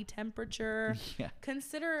body temperature. Yeah.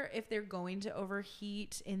 Consider if they're going to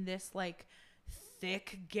overheat in this, like,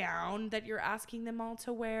 thick gown that you're asking them all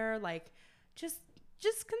to wear. Like, just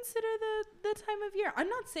consider the time of year. I'm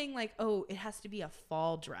not saying, like, oh, it has to be a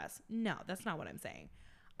fall dress. No, that's not what I'm saying.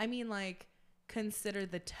 I mean, like, consider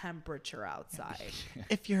the temperature outside.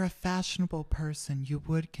 If you're a fashionable person, you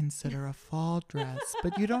would consider a fall dress,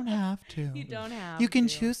 but you don't have to. You don't have You can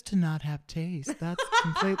to. choose to not have taste. That's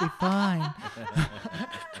completely fine.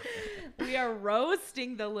 We are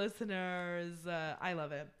roasting the listeners. I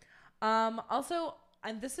love it. Also,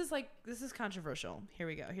 and this is controversial. Here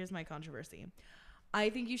we go. Here's my controversy. I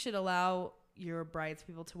think you should allow your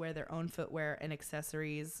bridespeople to wear their own footwear and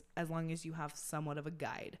accessories as long as you have somewhat of a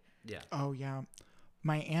guide. Yeah. Oh, yeah.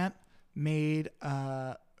 My aunt made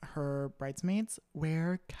her bridesmaids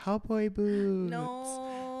wear cowboy boots.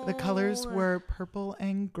 No. The colors were purple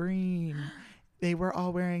and green. They were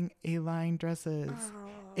all wearing A-line dresses. Oh.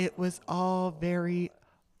 It was all very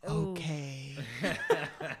okay.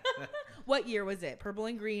 What year was it? Purple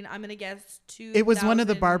and green. I'm going to guess 2000. It was one of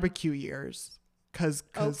the barbecue years because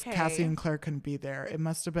Okay. Cassie and Claire couldn't be there. It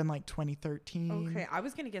must have been like 2013. Okay. I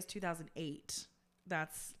was going to guess 2008.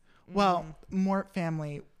 That's... Well, Mort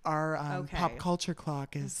family, our Okay. pop culture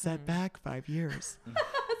clock is set back 5 years.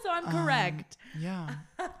 so I'm correct. Yeah.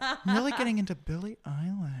 I'm really getting into Billie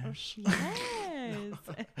Eilish. Yes.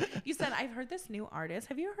 You said, I've heard this new artist.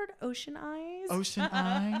 Have you heard Ocean Eyes? Ocean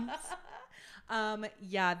Eyes.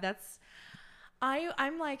 Yeah, that's...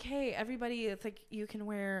 I'm like, hey, everybody, it's like you can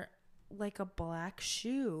wear like a black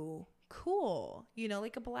shoe. Cool. You know,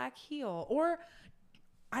 like a black heel. Or...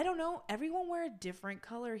 I don't know. Everyone wear a different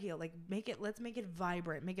color heel. Like let's make it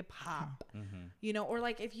vibrant, make it pop, you know, or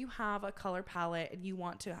like if you have a color palette and you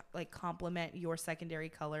want to like complement your secondary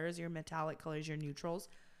colors, your metallic colors, your neutrals,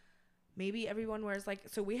 maybe everyone wears like,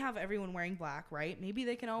 so we have everyone wearing black, right? Maybe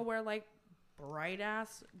they can all wear like bright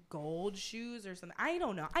ass gold shoes or something. I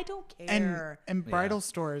don't know. I don't care. And bridal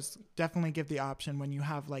stores definitely give the option when you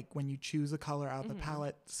have like when you choose a color out the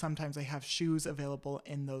palette, sometimes they have shoes available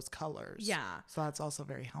in those colors. Yeah. So that's also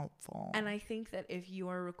very helpful. And I think that if you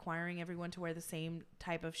are requiring everyone to wear the same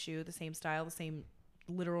type of shoe, the same style, the same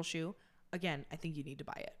literal shoe, again, I think you need to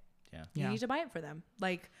buy it. Yeah. You need to buy it for them.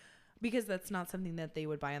 Like, because that's not something that they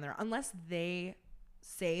would buy on their own. Unless they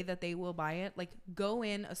say that they will buy it. Like, go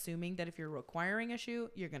in assuming that if you're requiring a shoe,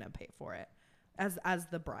 you're going to pay for it as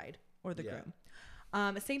the bride or the groom.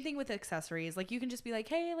 Same thing with accessories. Like, you can just be like,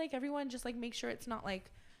 hey, like, everyone just, like, make sure it's not, like,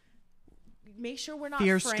 make sure we're not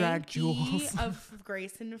Fierce Frankie drag jewels. of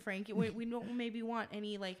Grace and Frankie. We don't maybe want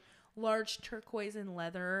any, like, large turquoise and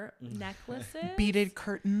leather necklaces. Beaded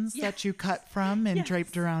curtains that you cut from and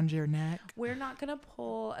draped around your neck. We're not going to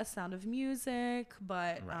pull a Sound of Music,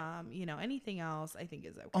 but, you know, anything else I think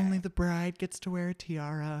is okay. Only the bride gets to wear a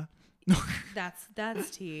tiara. That's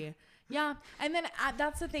tea. Yeah. And then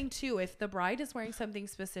that's the thing too. If the bride is wearing something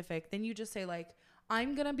specific, then you just say like,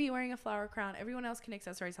 I'm going to be wearing a flower crown. Everyone else can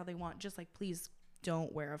accessorize how they want. Just like, please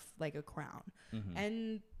don't wear a crown.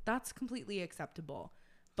 And that's completely acceptable.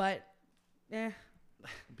 But,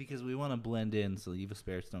 Because we want to blend in so evil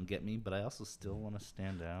spirits don't get me, but I also still want to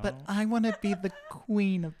stand out. But I want to be the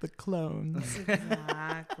queen of the clones.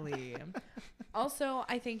 Exactly. Also,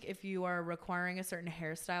 I think if you are requiring a certain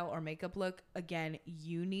hairstyle or makeup look, again,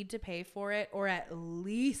 you need to pay for it or at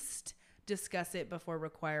least discuss it before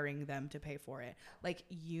requiring them to pay for it. Like,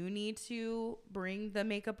 you need to bring the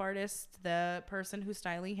makeup artist, the person who's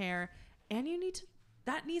styling hair, and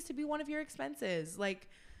that needs to be one of your expenses. Like,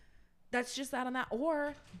 that's just that on that.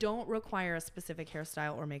 Or don't require a specific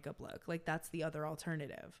hairstyle or makeup look. Like, that's the other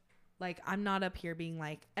alternative. Like, I'm not up here being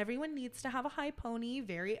like, everyone needs to have a high pony,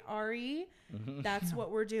 very Ari. That's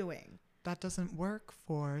what we're doing. That doesn't work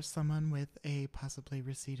for someone with a possibly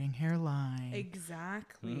receding hairline.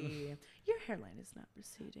 Exactly. Your hairline is not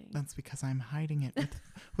receding. That's because I'm hiding it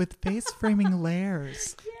with face framing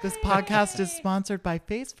layers. This podcast is sponsored by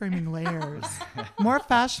face framing layers. More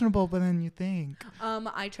fashionable than you think.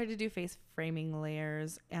 I tried to do face framing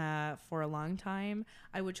layers for a long time.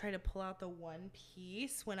 I would try to pull out the one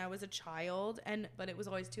piece when I was a child, but it was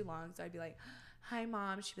always too long. So I'd be like, "Hi,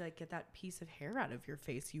 Mom." She'd be like, "Get that piece of hair out of your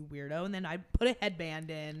face, you weirdo." And then I'd put a headband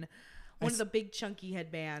in, one of the big chunky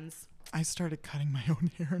headbands. I started cutting my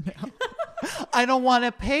own hair now. I don't want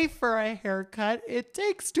to pay for a haircut. It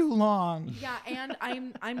takes too long. Yeah, and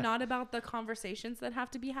I'm not about the conversations that have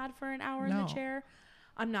to be had for an hour in the chair.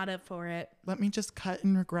 I'm not up for it. Let me just cut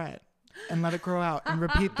and regret and let it grow out and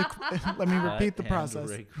repeat the process.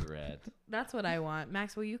 Regret. That's what I want.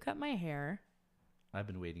 Max, will you cut my hair? I've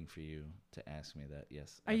been waiting for you to ask me that.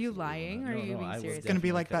 Yes. Are you absolutely. lying, or are you being serious? It's going to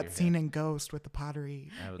be like that scene in Ghost with the pottery.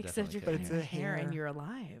 Except you're cutting your hair and you're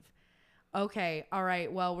alive. Okay. All right.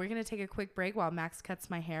 Well, we're going to take a quick break while Max cuts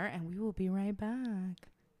my hair, and we will be right back.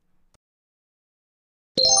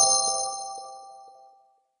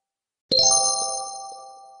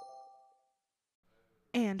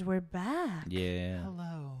 And we're back. Yeah.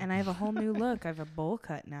 Hello. And I have a whole new look. I have a bowl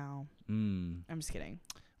cut now. Mm. I'm just kidding.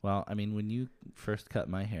 Well, I mean, when you first cut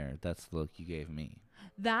my hair, that's the look you gave me.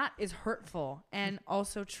 That is hurtful and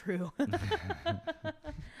also true.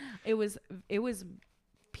 It was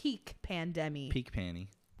peak pandemic. Peak panty.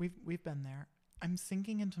 We've been there. I'm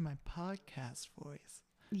sinking into my podcast voice.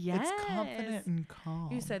 Yes. It's confident and calm.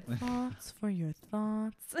 You said thoughts for your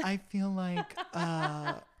thoughts. I feel like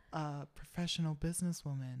a professional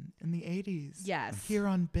businesswoman in the 80s. Yes. Here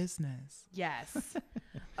on business. Yes.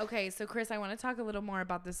 Okay, so Chris, I want to talk a little more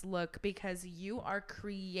about this look because you are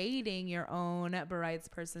creating your own bride's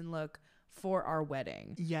person look for our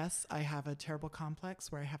wedding. Yes, I have a terrible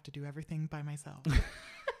complex where I have to do everything by myself.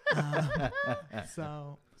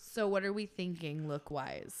 So what are we thinking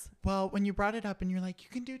look-wise? Well, when you brought it up and you're like, you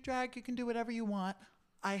can do drag, you can do whatever you want,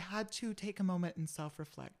 I had to take a moment and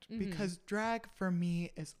self-reflect because drag for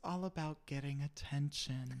me is all about getting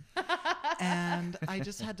attention. And I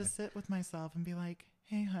just had to sit with myself and be like,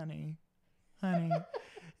 hey, honey,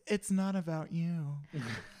 it's not about you.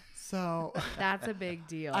 So that's a big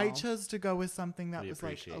deal. I chose to go with something that was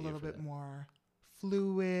like a little bit more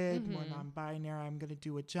fluid, more non-binary. I'm going to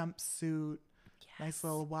do a jumpsuit, nice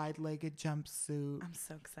little wide-legged jumpsuit. I'm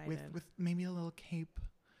so excited. With maybe a little cape.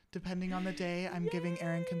 Depending on the day, I'm giving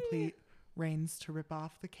Erin complete reins to rip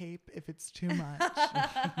off the cape if it's too much.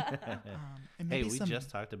 And hey, we just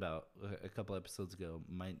talked about a couple episodes ago.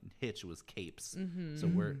 My hitch was capes, so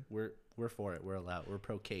we're for it. We're allowed. We're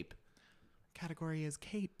pro cape. Category is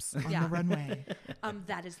capes on the runway.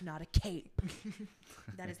 That is not a cape.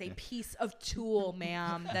 That is a piece of tulle,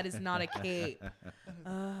 ma'am. That is not a cape.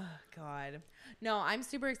 Oh, God. No, I'm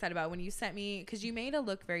super excited about it. When you sent me, because you made a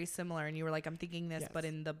look very similar, and you were like, I'm thinking this, but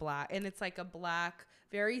in the black. And it's like a black,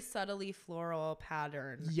 very subtly floral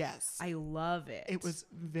pattern. Yes. I love it. It was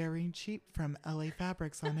very cheap from LA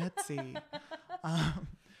Fabrics on Etsy.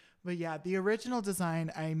 But yeah, the original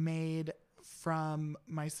design I made from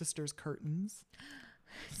my sister's curtains.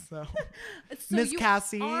 So Miss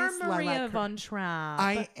Cassie's are Maria von Trapp.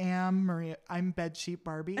 I am Maria. I'm bedsheet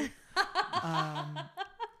Barbie.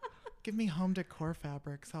 Give me home decor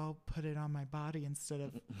fabrics. I'll put it on my body instead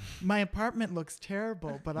of my apartment looks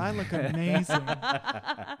terrible, but I look amazing.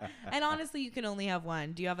 And honestly, you can only have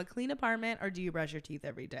one. Do you have a clean apartment or do you brush your teeth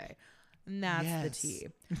every day? And that's the tea.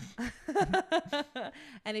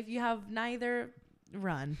 And if you have neither,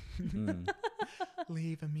 run.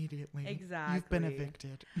 Leave immediately. Exactly. You've been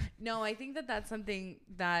evicted. No, I think that that's something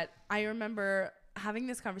that I remember having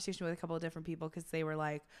this conversation with a couple of different people because they were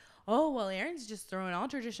like, oh, well, Erin's just throwing all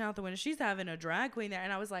tradition out the window. She's having a drag queen there.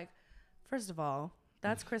 And I was like, first of all,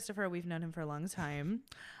 that's Christopher. We've known him for a long time.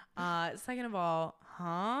 Second of all,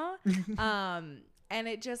 and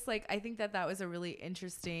it just like, I think that that was a really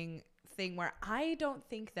interesting thing where I don't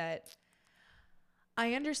think that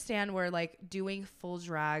I understand where like doing full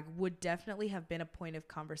drag would definitely have been a point of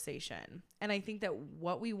conversation. And I think that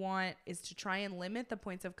what we want is to try and limit the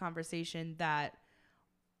points of conversation that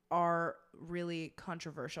are really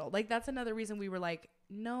controversial. Like that's another reason we were like,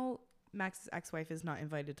 no, Max's ex-wife is not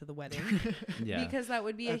invited to the wedding. Yeah. Because that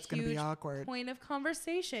would be That's a gonna be huge awkward. point of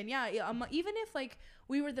conversation. Yeah. Even if like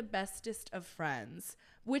we were the bestest of friends,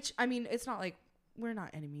 which I mean, it's not like we're not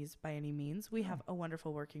enemies by any means. We have a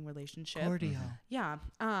wonderful working relationship. Cordial. Yeah.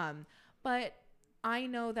 But I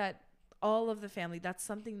know that all of the family, that's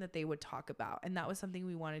something that they would talk about. And that was something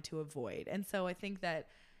we wanted to avoid. And so I think that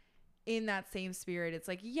in that same spirit, it's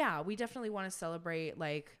like, yeah, we definitely want to celebrate,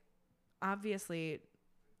 like, obviously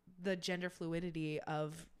the gender fluidity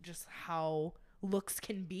of just how looks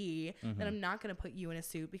can be. That I'm not going to put you in a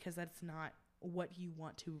suit because that's not what you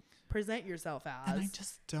want to present yourself as. And I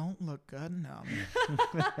just don't look good in them.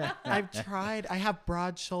 I've tried. I have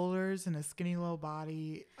broad shoulders and a skinny little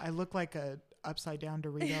body. I look like a upside down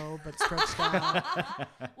Dorito, but stretched out.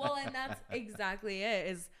 Well, and that's exactly it,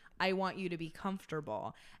 is I want you to be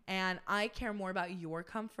comfortable. And I care more about your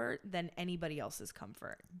comfort than anybody else's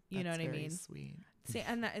comfort. You know what I mean? Sweet. See,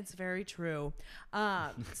 and that it's very true.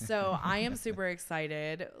 So I am super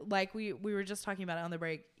excited. Like we were just talking about it on the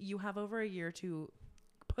break. You have over a year to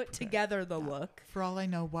put together the look. For all I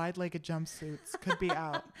know, wide-legged jumpsuits could be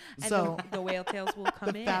out. And So the whale tails will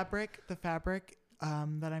come the in. fabric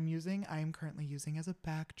that I'm using, I am currently using as a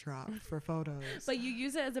backdrop for photos. But you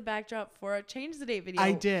use it as a backdrop for a change the date video.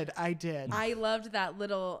 I did. I loved that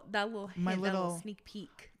little hint, My that little- sneak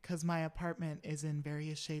peek. Because my apartment is in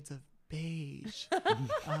various shades of beige.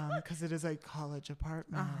 Because it is a college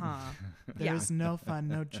apartment. There's no fun,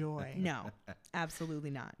 no joy. No,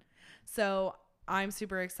 absolutely not. So I'm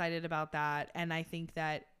super excited about that. And I think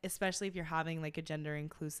that especially if you're having like a gender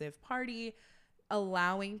inclusive party,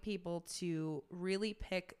 allowing people to really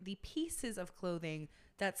pick the pieces of clothing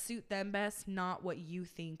that suit them best, not what you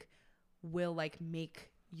think will like make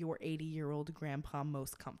your 80-year-old grandpa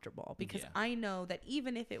most comfortable. Because I know that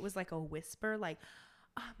even if it was like a whisper, like,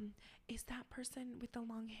 is that person with the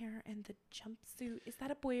long hair and the jumpsuit, is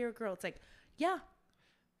that a boy or a girl? It's like, yeah.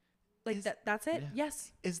 Like that's it. Yeah.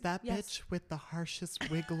 Yes. Is that Yes. bitch with the harshest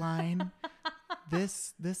wig line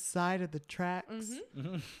this side of the tracks?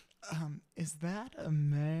 Is that a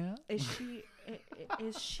man? Is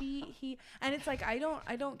she he? And it's like I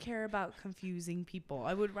don't care about confusing people.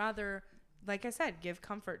 I would rather, like I said, give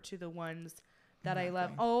comfort to the ones that I love.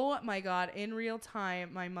 Oh my God. In real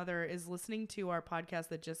time, my mother is listening to our podcast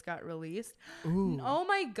that just got released. Ooh. Oh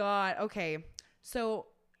my God. Okay. So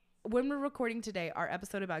when we're recording today, our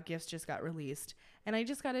episode about gifts just got released. And I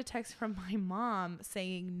just got a text from my mom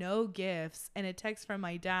saying no gifts, and a text from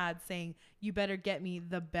my dad saying, you better get me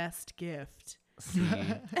the best gift. See,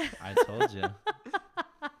 I told you.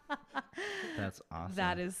 That's awesome.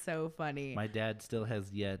 That is so funny. My dad still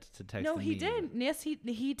has yet to text me. No, he did. Yes, he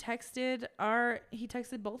texted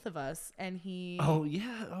both of us, and he Oh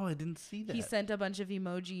yeah. Oh, I didn't see that. he sent a bunch of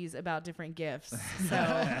emojis about different gifts.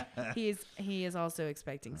 So he is also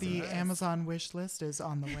expecting some The of us. Amazon wish list is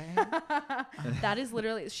on the way. That is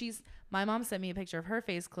literally my mom sent me a picture of her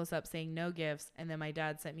face close up saying no gifts, and then my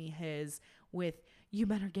dad sent me his with, you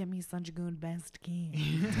better get me such a good best gift.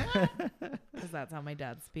 Because that's how my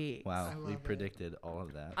dad speaks. Wow, I we love predicted all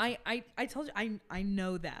of that. I told you I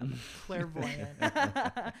know them. Clairvoyant.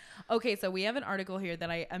 Okay, so we have an article here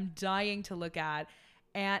that I am dying to look at.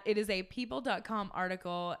 And it is a people.com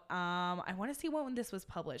article. I want to see when this was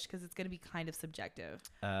published because it's going to be kind of subjective.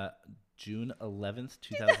 June 11th,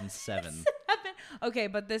 2007. Okay,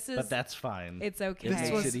 but this is... But that's fine. It's okay. It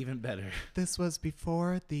makes was- it even better. This was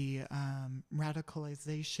before the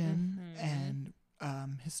radicalization and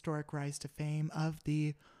historic rise to fame of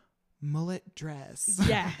the mullet dress.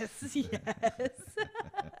 Yes, yes.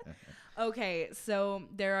 Okay, so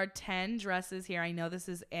there are 10 dresses here. I know this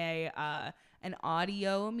is an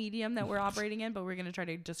audio medium that we're operating in, but we're going to try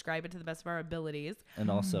to describe it to the best of our abilities.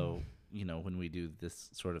 And also, when we do this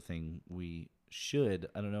sort of thing, we should,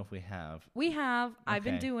 I don't know if we have. We have. I've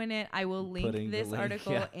been Okay. doing it. I will link Putting the this link,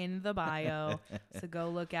 article yeah. in the bio. So go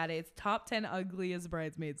look at it. It's top 10 ugliest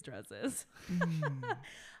bridesmaids dresses.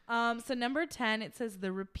 So number 10, it says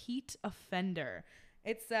the repeat offender.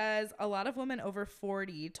 It says a lot of women over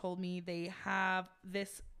 40 told me they have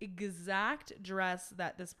this exact dress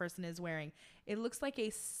that this person is wearing. It looks like a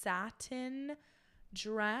satin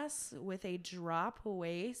dress with a drop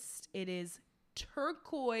waist. It is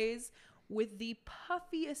turquoise with the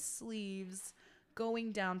puffiest sleeves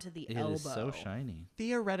going down to the It elbow. is so shiny.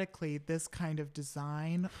 Theoretically, this kind of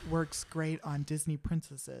design works great on Disney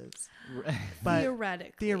princesses. But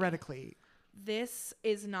theoretically, this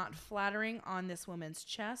is not flattering on this woman's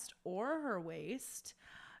chest or her waist.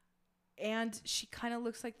 And she kind of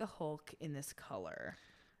looks like the Hulk in this color.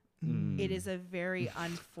 It is a very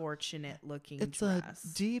unfortunate looking It's dress.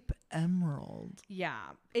 a deep emerald. Yeah.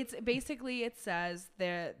 It's basically, it says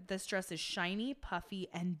this dress is shiny, puffy,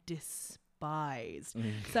 and despised.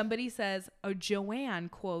 Somebody says, Joanne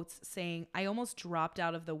quotes saying, "I almost dropped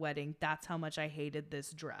out of the wedding. That's how much I hated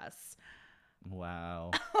this dress."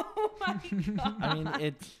 Wow. Oh my God. I mean,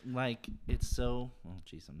 it's so, oh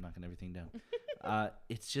geez, I'm knocking everything down.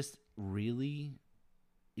 It's just really,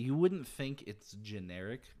 you wouldn't think it's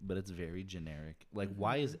generic, but it's very generic. Like,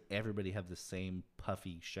 why does everybody have the same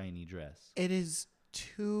puffy, shiny dress? It is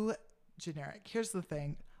too generic. Here's the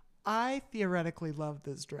thing. I theoretically love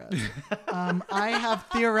this dress. I have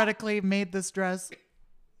theoretically made this dress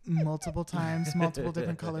multiple times, multiple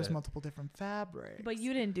different colors, multiple different fabrics. But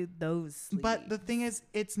you didn't do those sleeves. But the thing is,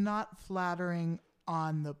 it's not flattering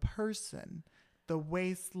on the person. The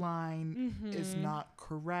waistline is not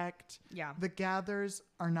correct. Yeah. The gathers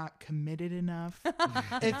are not committed enough.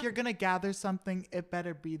 If you're going to gather something, it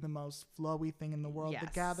better be the most flowy thing in the world. Yes.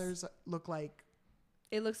 The gathers look like...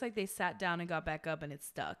 It looks like they sat down and got back up and it's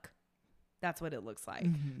stuck. That's what it looks like.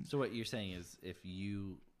 So what you're saying is, if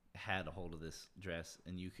you had a hold of this dress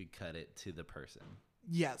and you could cut it to the person.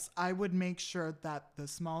 Yes, I would make sure that the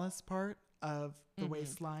smallest part of the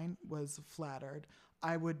waistline was flattered.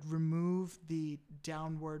 I would remove the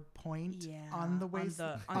downward point on the waist,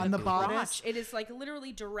 on the bodice. Crotch. It is like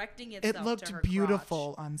literally directing itself. It looked to her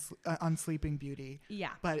beautiful crotch. on Sleeping Beauty. Yeah.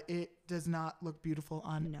 But it does not look beautiful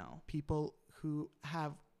on No. people who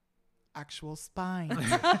have actual spines.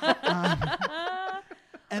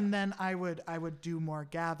 And then I would do more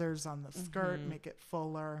gathers on the skirt, make it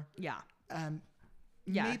fuller. Yeah.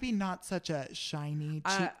 Yeah. Maybe not such a shiny,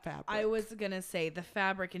 cheap fabric. I was gonna say the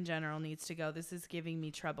fabric in general needs to go. This is giving me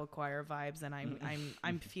treble choir vibes, and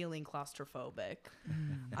I'm feeling claustrophobic.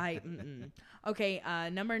 Okay,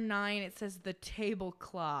 number 9. It says the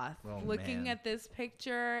tablecloth. Oh, Looking man. at this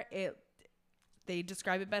picture, they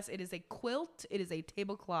describe it best. It is a quilt. It is a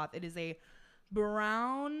tablecloth. It is a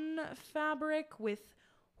brown fabric with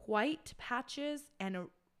white patches and a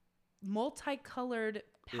multicolored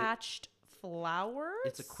patched flowers.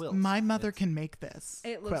 It's a quilt. My mother can make this.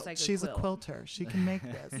 It looks quilt. like a She's quilt. a quilter. She can make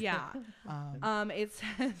this. Yeah. It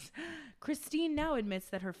says Christine now admits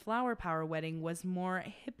that her flower power wedding was more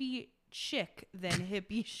hippie chic than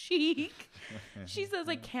hippie chic. She says,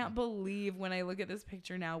 "I can't believe when I look at this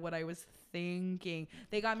picture now what I was thinking."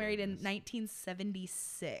 They got married in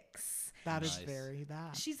 1976. That is Nice. very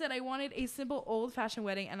that. She said, "I wanted a simple old-fashioned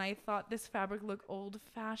wedding, and I thought this fabric looked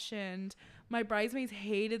old-fashioned. My bridesmaids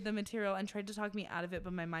hated the material and tried to talk me out of it,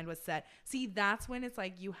 but my mind was set." See, that's when it's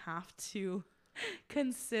like you have to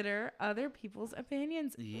consider other people's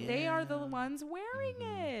opinions. They are the ones wearing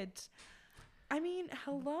it. I mean,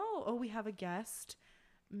 hello. Oh, we have a guest,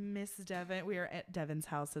 Miss Devon. We are at Devon's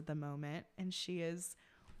house at the moment, and she is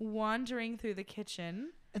wandering through the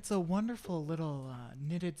kitchen. It's a wonderful little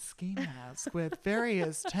knitted ski mask with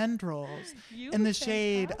various tendrils You in the look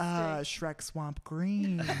shade fantastic. Shrek Swamp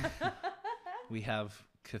Green. We have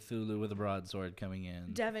Cthulhu with a broadsword coming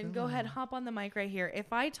in. Devin, go ahead, hop on the mic right here.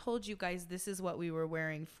 If I told you guys this is what we were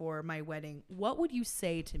wearing for my wedding, what would you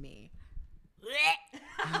say to me?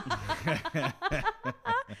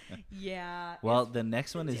 Yeah. Well, the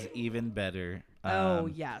next one is even better. Oh,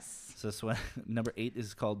 yes. So this one, number 8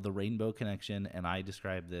 is called the Rainbow Connection, and I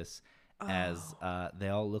describe this as they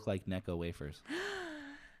all look like Necco wafers,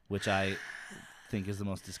 which I think is the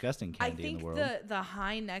most disgusting I candy in think the world. the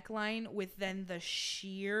high neckline with then the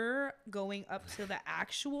sheer going up to the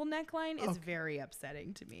actual neckline is very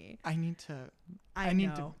upsetting to me. I need to. I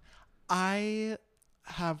need know. I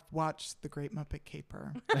have watched The Great Muppet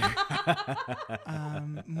Caper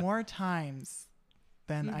more times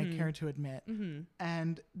than I care to admit.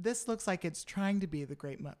 And this looks like it's trying to be The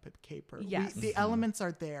Great Muppet Caper. Yes. The elements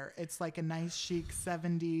are there. It's like a nice chic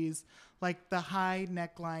 70s, like the high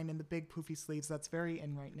neckline and the big poofy sleeves. That's very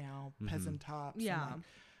in right now. Peasant tops. and, Yeah. like,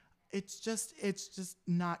 it's just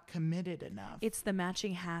not committed enough. It's the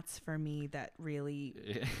matching hats for me that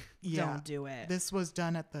really Yeah. don't do it. This was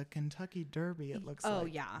done at the Kentucky Derby, it looks oh,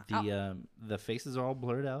 like. yeah. The faces are all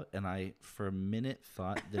blurred out, and I for a minute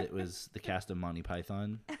thought that it was the cast of Monty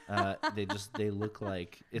Python. They look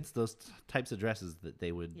like it's those types of dresses that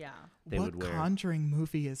they would Yeah. they What would wear. Conjuring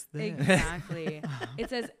movie is this? Exactly. It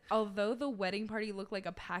says, although the wedding party looked like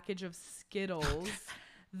a package of Skittles,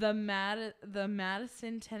 the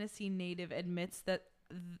Madison, Tennessee native admits that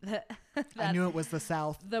I knew it was the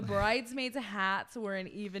South. the bridesmaids' hats were an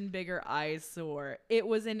even bigger eyesore. It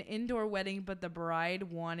was an indoor wedding, but the bride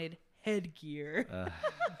wanted headgear.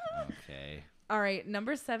 Okay. All right,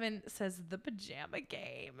 number 7 says the pajama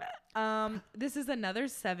game. This is another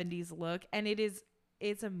 70s look, and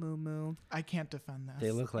it's a muumuu. I can't defend this.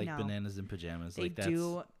 They look like No. bananas in pajamas. They Like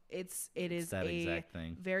do. It is that a exact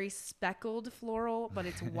thing. very speckled floral, but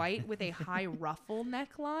it's white with a high ruffle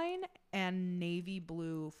neckline and navy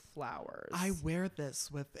blue flowers. I wear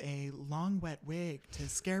this with a long wet wig to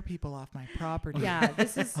scare people off my property. Yeah,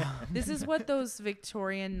 this is what those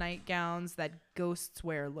Victorian nightgowns that ghosts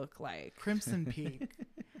wear look like. Crimson Peak.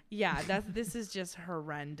 Yeah, this is just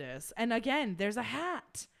horrendous. And again, there's a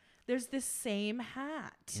hat. There's this same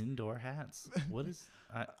hat. Indoor hats. What is?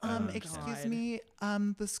 I Excuse God. me.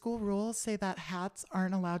 The school rules say that hats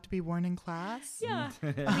aren't allowed to be worn in class. Yeah.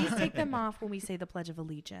 Please take them off when we say the Pledge of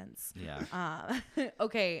Allegiance. Yeah.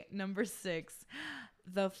 Okay, number 6,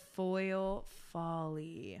 the foil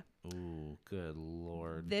folly. Ooh, good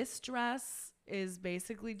lord. This dress is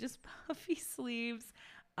basically just puffy sleeves,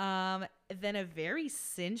 then a very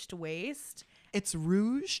cinched waist. It's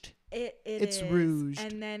rouged. It's It's rouged.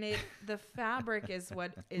 and then the fabric is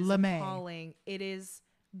what is Lame. appalling. It is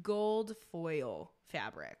gold foil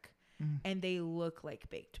fabric, and they look like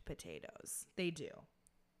baked potatoes. They do.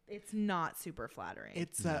 It's not super flattering.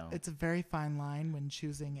 It's No. a very fine line when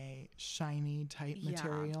choosing a shiny, tight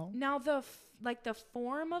material. Now the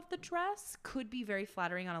form of the dress could be very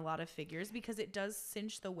flattering on a lot of figures because it does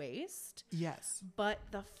cinch the waist, Yes. but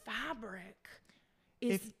the fabric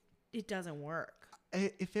is it doesn't work.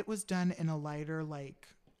 If it was done in a lighter, like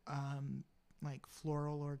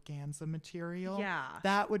floral organza material, Yeah.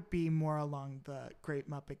 that would be more along the Great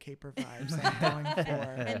Muppet Caper vibes I'm going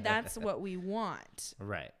for. And that's what we want.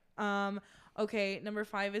 Right. Okay, number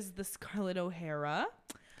 5 is the Scarlet O'Hara.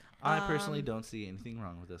 I personally don't see anything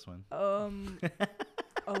wrong with this one.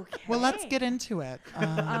 Okay. Well, let's get into it.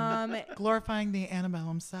 Glorifying the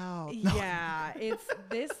Annabellum South. Yeah, it's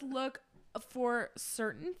this look for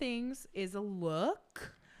certain things is a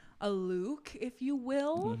look, if you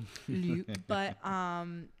will. But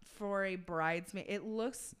for a bridesmaid, it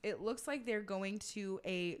looks like they're going to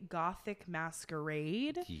a gothic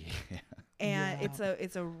masquerade. Yeah. And Yeah.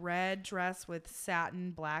 it's a red dress with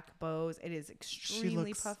satin black bows. It is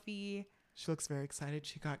extremely puffy. She looks very excited.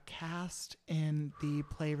 She got cast in the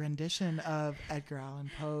play rendition of Edgar Allan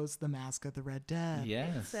Poe's The Mask of the Red Dead.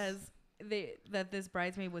 Yes. It says that this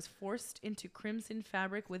bridesmaid was forced into crimson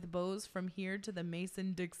fabric with bows from here to the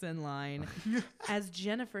Mason-Dixon line. As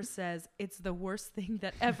Jennifer says, it's the worst thing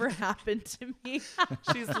that ever happened to me.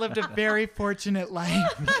 She's lived a very fortunate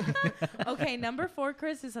life. Okay, number 4,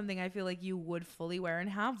 Chris, is something I feel like you would fully wear and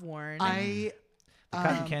have worn. I The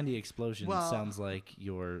Cotton Candy Explosion well- sounds like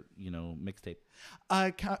your, mixtape.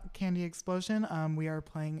 Candy Explosion. We are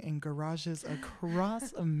playing in garages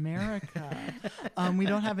across America. We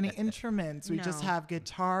don't have any instruments. We just No. have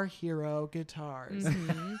Guitar Hero guitars.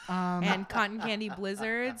 And cotton candy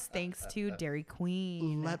blizzards, thanks to Dairy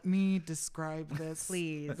Queen. Let me describe this.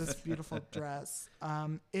 Please. This beautiful dress.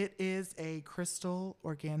 It is a crystal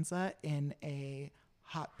organza in a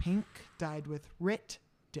hot pink dyed with Rit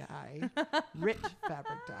dye, Rit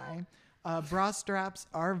fabric dye. Bra straps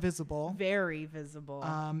are visible. Very visible.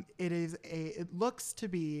 It looks to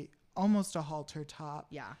be almost a halter top.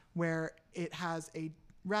 Yeah. Where it has a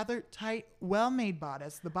rather tight, well-made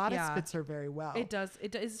bodice. The bodice Yeah. fits her very well. It does.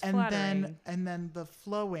 It is And flattering. then the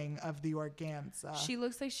flowing of the organza. She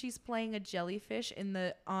looks like she's playing a jellyfish in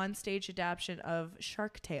the onstage adaptation of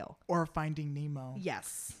Shark Tale. or Finding Nemo.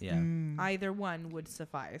 Yes. Yeah. Either one would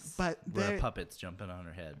suffice. But Where there- a puppet's jumping on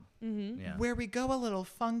her head. Yeah. where we go a little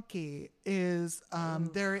funky is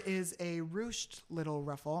there is a ruched little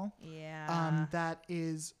ruffle yeah. that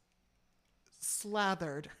is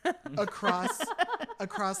slathered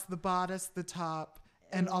across the bodice, the top,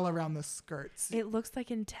 and all around the skirts. It looks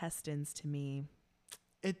like intestines to me.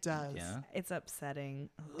 It does. Yeah. It's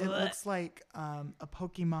upsetting. It looks like a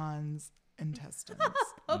Pokemon's intestines.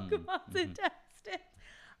 Pokemon's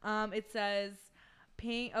intestines. It says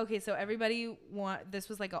pink. Okay, so everybody this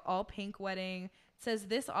was like an all pink wedding. It says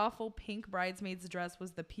this awful pink bridesmaid's dress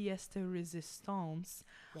was the pièce de résistance.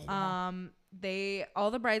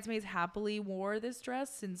 All the bridesmaids happily wore this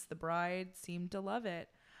dress since the bride seemed to love it.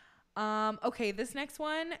 Okay, this next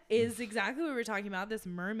one is exactly what we were talking about, this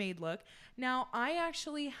mermaid look. Now, I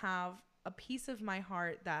actually have a piece of my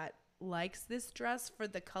heart that likes this dress for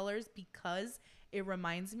the colors because it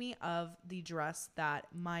reminds me of the dress that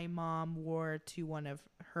my mom wore to one of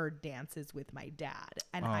her dances with my dad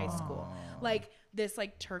in high school. Like this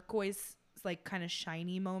like turquoise, like kind of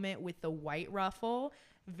shiny moment with the white ruffle,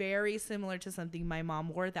 very similar to something my mom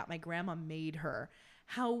wore that my grandma made her.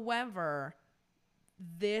 However,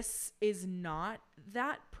 this is not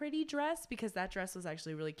that pretty dress because that dress was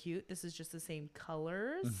actually really cute. This is just the same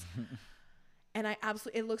colors. And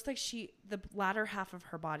it looks like the latter half of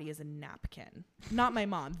her body is a napkin. Not my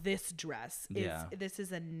mom. This dress this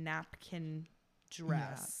is a napkin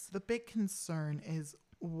dress. Yeah. The big concern is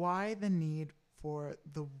why the need for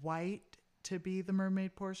the white to be the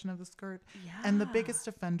mermaid portion of the skirt. Yeah. And the biggest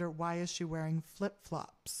offender, why is she wearing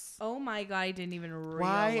flip-flops? Oh my God, I didn't even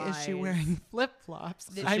realize. Why is she wearing flip-flops?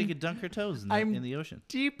 So she could dunk her toes in the ocean.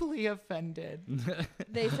 Deeply offended.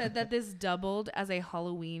 They said that this doubled as a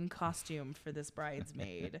Halloween costume for this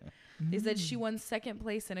bridesmaid. They said she won second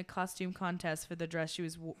place in a costume contest for the dress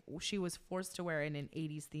she was forced to wear in an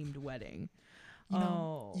 80s themed wedding.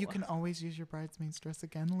 You can always use your bridesmaid's dress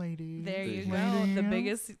again, lady. There you go.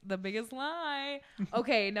 The biggest lie.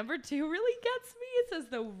 Okay, number 2 really gets me. It says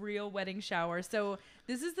the real wedding shower. So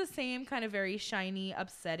this is the same kind of very shiny,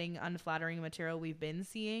 upsetting, unflattering material we've been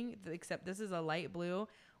seeing, except this is a light blue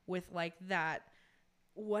with like that.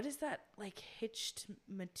 What is that like hitched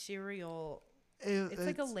material? It's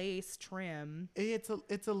like a lace trim.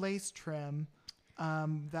 It's a lace trim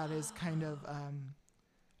that is kind of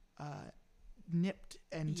nipped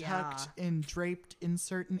and tucked and draped in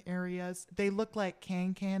certain areas. They look like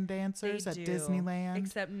can dancers at Disneyland.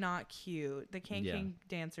 Except not cute. The can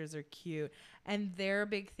dancers are cute. And their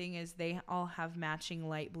big thing is they all have matching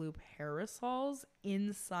light blue parasols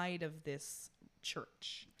inside of this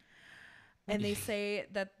church. And they say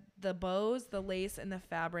that the bows, the lace, and the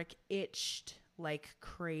fabric itched like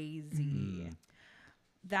crazy.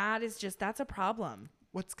 That's a problem.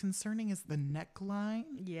 What's concerning is the neckline.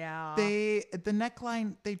 Yeah. The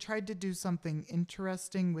neckline, they tried to do something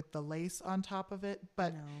interesting with the lace on top of it,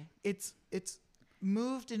 but it's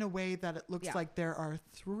moved in a way that it looks like there are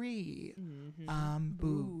 3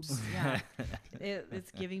 boobs. Yeah.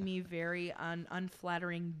 It's giving me very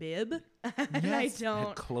unflattering bib. And Yes.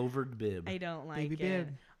 A clovered bib. I don't like Baby it.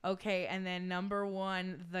 bib. Okay, and then number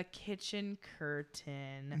 1, the kitchen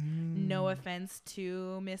curtain. No offense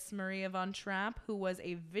to Miss Maria von Trapp, who was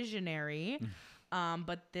a visionary,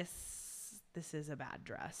 but this is a bad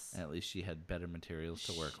dress. At least she had better materials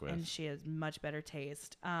to work with. And she has much better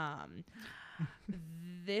taste.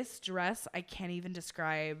 This dress, I can't even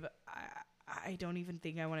describe. I don't even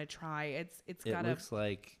think I want to try. It looks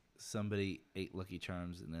like somebody ate Lucky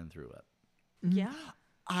Charms and then threw up. Yeah.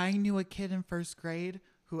 I knew a kid in first grade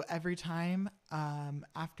who every time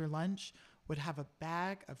after lunch would have a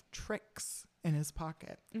bag of tricks in his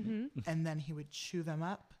pocket. And then he would chew them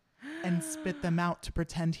up and spit them out to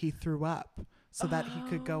pretend he threw up so that he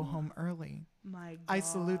could go home early. My God. I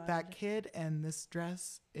salute that kid, and this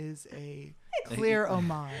dress is a clear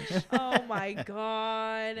homage. Oh my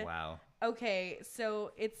God. Wow. Okay,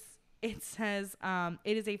 so it says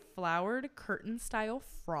it is a flowered curtain style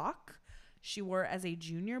frock she wore as a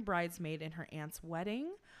junior bridesmaid in her aunt's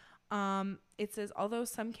wedding. It says, although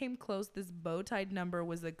some came close, this bow-tied number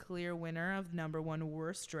was a clear winner of number 1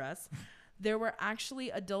 worst dress. There were actually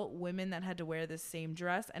adult women that had to wear this same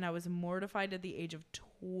dress, and I was mortified at the age of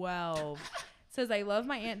 12. It says, I love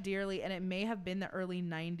my aunt dearly, and it may have been the early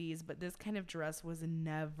 90s, but this kind of dress was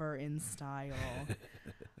never in style.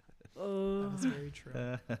 That is very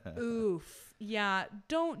true. Oof. Yeah,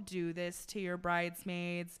 don't do this to your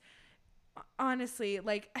bridesmaids. Honestly,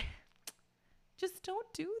 like, just don't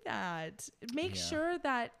do that. Make sure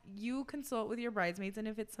that you consult with your bridesmaids, and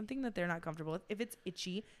if it's something that they're not comfortable with, if it's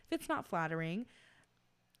itchy, if it's not flattering,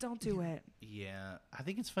 don't do it. Yeah, I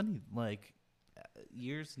think it's funny, like,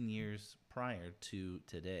 years and years prior to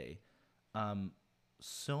today,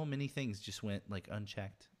 so many things just went, like,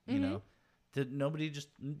 unchecked, you know? That nobody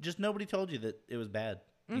nobody told you that it was bad,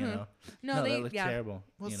 you know? No, that looked terrible.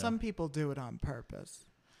 Well, some people do it on purpose.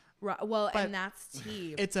 Right. Well, But and that's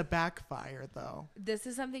tea. It's a backfire, though. This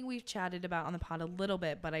is something we've chatted about on the pod a little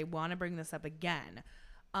bit, but I want to bring this up again.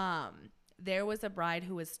 There was a bride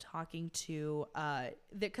who was talking to,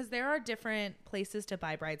 because there are different places to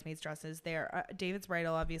buy bridesmaids dresses. David's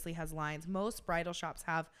Bridal obviously has lines. Most bridal shops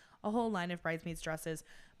have a whole line of bridesmaids dresses,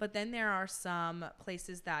 but then there are some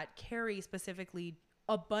places that carry specifically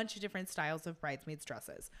a bunch of different styles of bridesmaids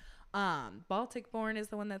dresses. Baltic Born is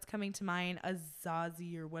the one that's coming to mind.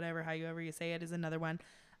 Azazi or whatever, however you say it, is another one.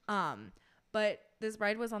 But this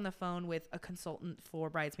bride was on the phone with a consultant for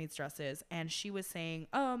bridesmaids dresses, and she was saying,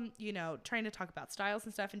 trying to talk about styles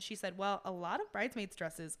and stuff. And she said, well, a lot of bridesmaids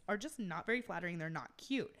dresses are just not very flattering. They're not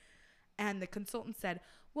cute. And the consultant said,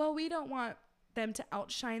 well, we don't want them to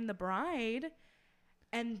outshine the bride.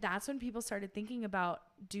 And that's when people started thinking about,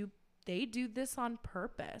 do they do this on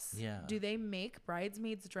purpose? Yeah. Do they make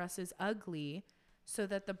bridesmaids dresses ugly so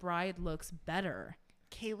that the bride looks better?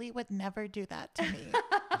 Kaylee would never do that to me.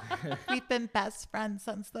 We've been best friends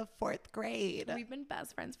since the 4th grade. We've been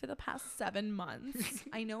best friends for the past 7 months.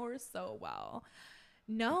 I know her so well.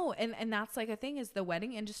 No, and that's like a thing is the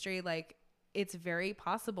wedding industry, like it's very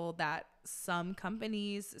possible that some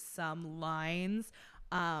companies, some lines,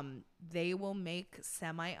 they will make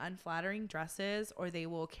semi-unflattering dresses, or they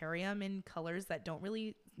will carry them in colors that don't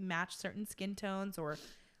really match certain skin tones or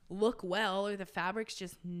look well, or the fabric's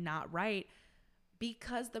just not right,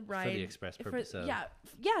 because the bride, for the express purpose of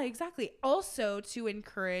yeah, exactly. Also to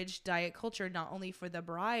encourage diet culture, not only for the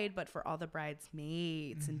bride but for all the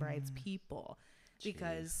bridesmaids and bridespeople,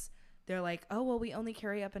 because they're like, oh well, we only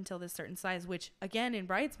carry up until this certain size, which again in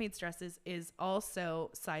bridesmaids dresses is also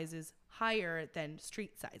sizes higher than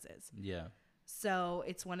street sizes. Yeah. So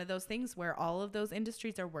it's one of those things where all of those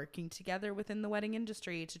industries are working together within the wedding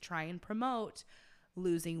industry to try and promote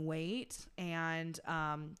losing weight and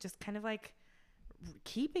just kind of like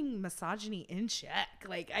keeping misogyny in check.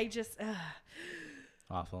 Like I just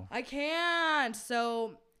Awful. I can't.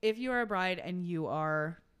 So if you are a bride and you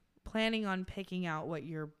are planning on picking out what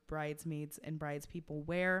your bridesmaids and bridespeople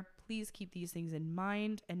wear, please keep these things in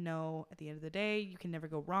mind and know at the end of the day you can never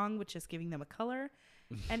go wrong with just giving them a color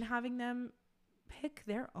and having them pick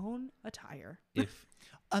their own attire. If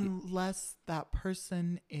Unless that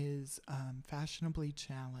person is fashionably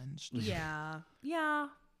challenged. Yeah.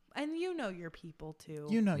 And you know your people too.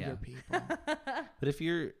 You know Yeah. your people. But if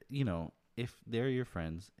you're, if they're your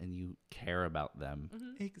friends and you care about them,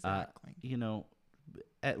 Exactly.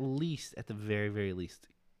 at least, at the very, very least,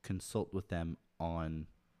 consult with them on,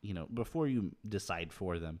 before you decide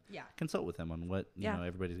for them. Yeah. Consult with them on what,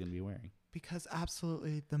 everybody's going to be wearing. Because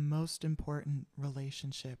absolutely the most important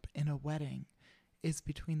relationship in a wedding is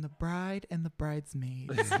between the bride and the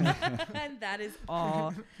bridesmaids. And that is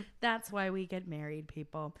all. That's why we get married,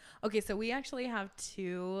 people. Okay, so we actually have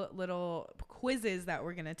 2 little quizzes that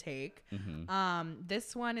we're going to take.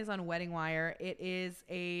 This one is on Wedding Wire. It is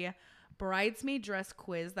a bridesmaid dress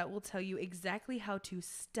quiz that will tell you exactly how to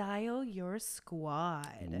style your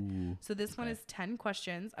squad. Ooh, So this one is 10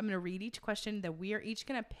 questions. I'm going to read each question that we are each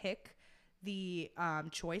going to pick the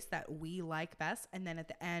choice that we like best, and then at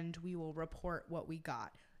the end we will report what we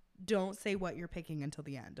got. Don't say what you're picking until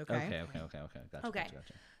the end. Okay. Gotcha, Okay.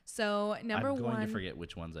 Gotcha. So number I'm going one, to forget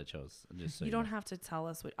which ones I chose. Just so you don't have to tell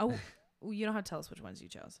us which. Oh, you don't have to tell us which ones you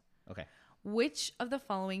chose. Okay. Which of the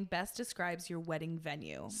following best describes your wedding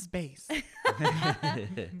venue? Space.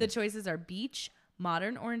 The choices are beach,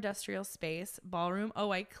 modern or industrial space, ballroom. Oh,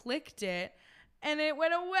 I clicked it and it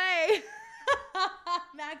went away.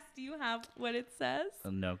 Max, do you have what it says?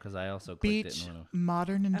 No, because I also clicked it Beach, and went,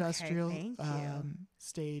 modern industrial thank you.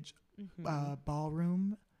 stage,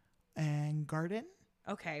 ballroom, and garden.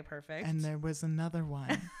 Okay, perfect. And there was another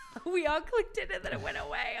one. We all clicked it and then it went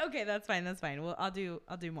away. Okay, that's fine. Well, I'll do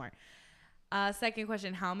more. Second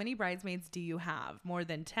question: how many bridesmaids do you have? More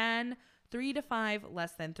than 10, 3 to 5,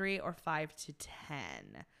 less than 3, or 5 to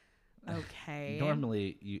 10? Okay.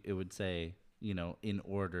 normally it would say, in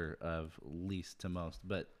order of least to most,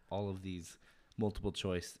 but all of these multiple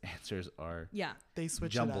choice answers are Yeah, They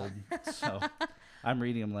switch jumbled. it up. So I'm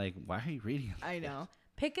reading them like, why are you reading them? I know.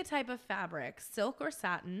 Pick a type of fabric: silk or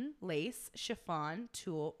satin, lace, chiffon,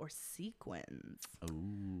 tulle, or sequins.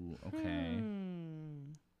 Ooh, okay.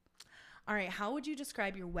 All right. How would you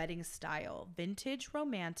describe your wedding style? Vintage,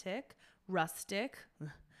 romantic, rustic,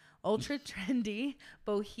 ultra trendy,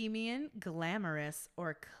 bohemian, glamorous,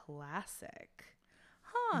 or classic?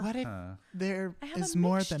 Huh. What if there I have is a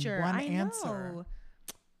more mixture. than one I answer? know.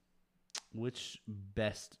 Which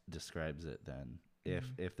best describes it then?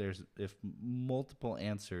 Mm-hmm. If multiple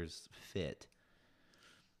answers fit.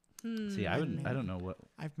 See, I don't know what.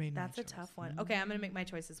 I've made my That's a choice. tough one. Okay, I'm going to make my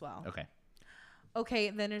choice as well. Okay.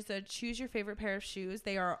 Okay, then there's a choose your favorite pair of shoes.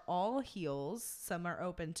 They are all heels. Some are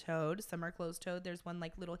open-toed, some are closed-toed. There's one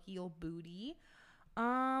like little heel booty.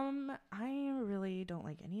 I really don't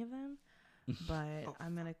like any of them, but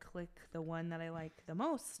I'm going to click the one that I like the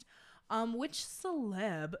most. Which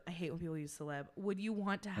celeb, I hate when people use celeb, would you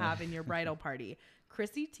want to have in your bridal party?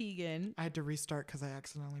 Chrissy Teigen, I had to restart because I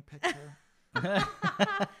accidentally picked her.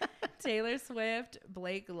 Taylor Swift,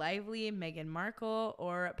 Blake Lively, Meghan Markle,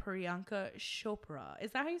 or Priyanka Chopra.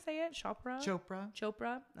 Is that how you say it? Chopra?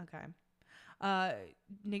 Chopra. Okay.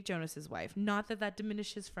 Nick Jonas's wife. Not that that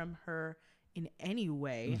diminishes from her in any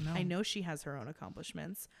way. No. I know she has her own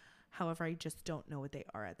accomplishments. However, I just don't know what they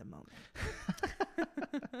are at the moment.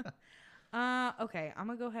 Okay, I'm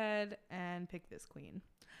going to go ahead and pick this queen.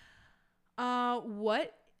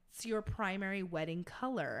 What's your primary wedding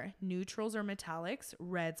color? Neutrals or metallics,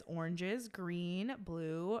 reds, oranges, green,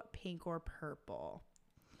 blue, pink, or purple?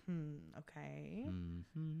 Okay.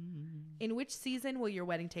 Mm-hmm. In which season will your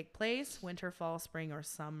wedding take place? Winter, fall, spring, or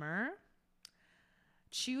summer?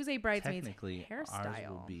 Choose a bridesmaid's Technically, hairstyle. ours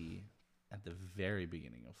will be at the very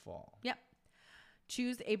beginning of fall. Yep.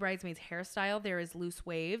 Choose a bridesmaid's hairstyle. There is loose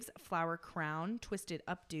waves, flower crown, twisted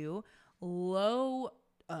updo, low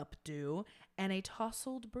updo, and a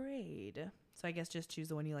tousled braid. So I guess just choose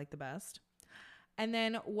the one you like the best. And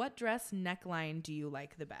then what dress neckline do you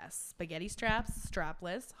like the best? Spaghetti straps,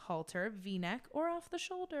 strapless, halter, v-neck, or off the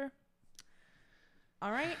shoulder?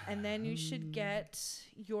 All right. And then you should get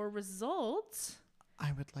your results.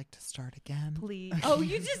 I would like to start again. Please. Oh,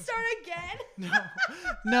 you just start again?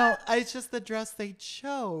 No, it's just the dress they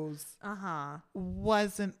chose Uh-huh.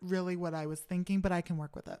 wasn't really what I was thinking, but I can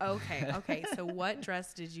work with it. Okay. So what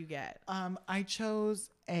dress did you get? I chose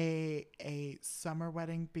a summer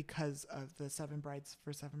wedding because of the Seven Brides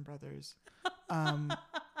for Seven Brothers.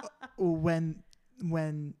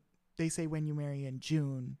 When they say when you marry in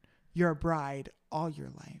June, you're a bride all your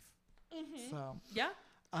life. Mm-hmm. So Yeah.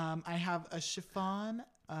 I have a chiffon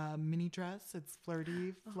mini dress. It's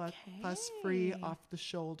flirty, fuss-free, off the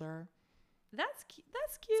shoulder. That's cute.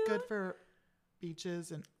 It's good for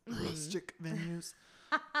beaches and rustic venues.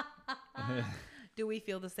 Do we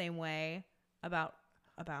feel the same way about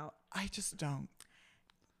I just don't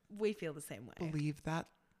we feel the same way. believe that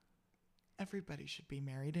everybody should be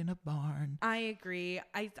married in a barn. I agree.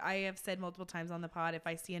 I have said multiple times on the pod, if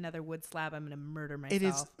I see another wood slab, I'm going to murder myself. It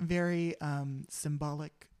is very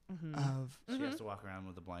symbolic of... She has to walk around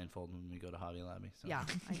with a blindfold when we go to Hobby Lobby. So. Yeah,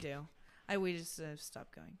 I do. We just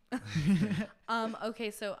stopped going.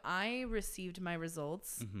 Okay, so I received my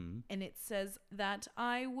results, and it says that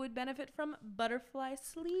I would benefit from butterfly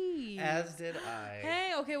sleeves. As did I.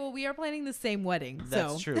 Hey, okay, well, we are planning the same wedding.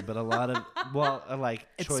 That's true, but a lot of, like,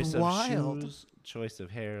 It's choice wild. of shoes, choice of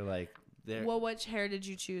hair, like, there. Well, which hair did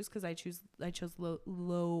you choose? Because I chose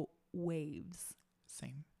low waves.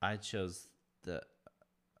 Same. I chose the,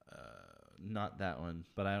 not that one,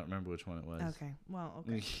 but I don't remember which one it was. Okay, well,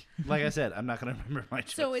 okay. Like I said, I'm not going to remember my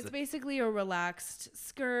choice. So it's basically a relaxed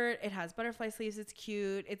skirt. It has butterfly sleeves. It's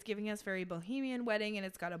cute. It's giving us very bohemian wedding, and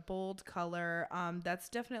it's got a bold color. That's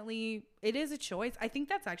definitely, it is a choice. I think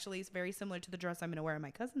that's actually very similar to the dress I'm going to wear at my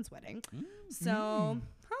cousin's wedding. So,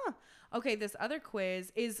 Okay, this other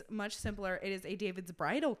quiz is much simpler. It is a David's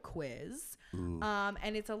bridal quiz.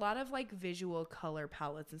 And it's a lot of like visual color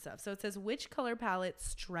palettes and stuff. So it says, which color palette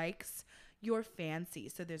strikes your fancy?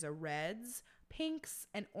 So there's a reds, pinks,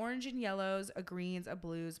 an orange and yellows, a greens, a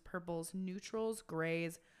blues, purples, neutrals,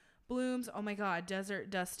 grays, blooms. Oh my God, desert,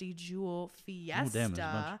 dusty, jewel, fiesta. Oh, damn, there's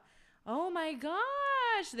a bunch. Oh my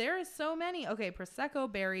gosh, there is so many. Okay,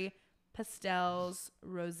 prosecco, berry, pastels,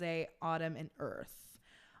 rosé, autumn, and earth.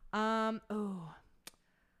 I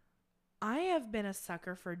have been a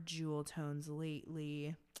sucker for jewel tones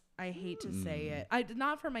lately. I hate to say it.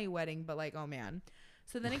 Not for my wedding, but like, oh man.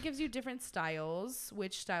 So then it gives you different styles.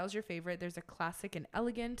 Which style's your favorite? There's a classic and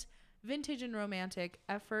elegant, vintage and romantic,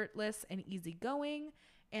 effortless and easygoing,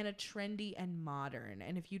 and a trendy and modern.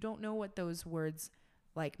 And if you don't know what those words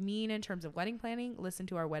like mean in terms of wedding planning, listen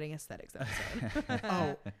to our wedding aesthetics episode.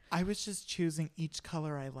 Oh, I was just choosing each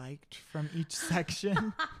color I liked from each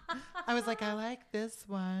section. I was like, I like this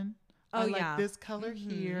one. I like this color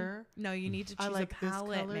here. No, you need to choose I like a palette,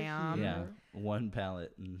 this color ma'am. here. Yeah, one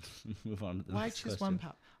palette and move on to the Why next choose question. one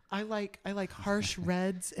palette? I like harsh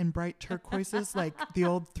reds and bright turquoises, like the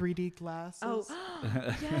old 3D glasses. Oh,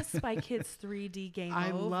 yes, Spy Kids 3D Game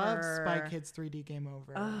I Over. love Spy Kids 3D Game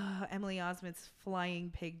Over. Emily Osment's flying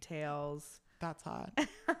pigtails. That's hot.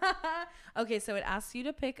 Okay, so it asks you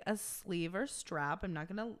to pick a sleeve or strap. I'm not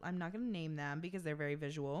gonna name them because they're very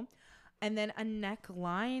visual. And then a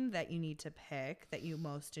neckline that you need to pick that you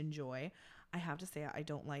most enjoy. I have to say I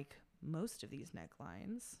don't like most of these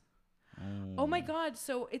necklines. Oh my God.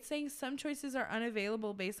 So it's saying some choices are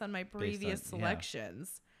unavailable based on my previous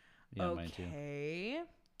selections. Yeah, mine too. Okay.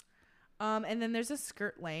 And then there's a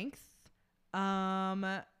skirt length. Okay,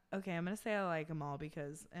 I'm going to say I like them all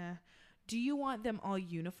because do you want them all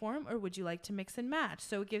uniform or would you like to mix and match?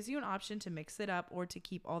 So it gives you an option to mix it up or to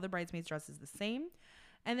keep all the bridesmaids' dresses the same.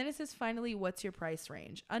 And then it says, finally, what's your price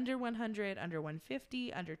range? Under 100, under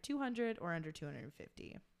 150, under 200, or under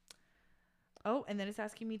 250? Oh, and then it's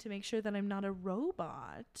asking me to make sure that I'm not a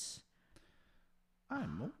robot.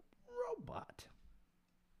 I'm a robot.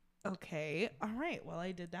 Okay. All right. Well,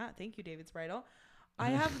 I did that. Thank you, David's Bridal. I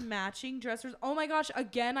have matching dressers. Oh my gosh.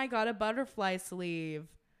 Again, I got a butterfly sleeve.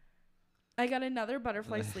 I got another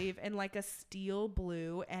butterfly sleeve in like a steel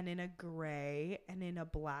blue and in a gray and in a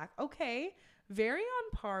black. Okay. Very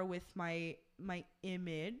on par with my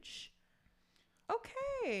image.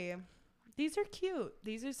 Okay. These are cute.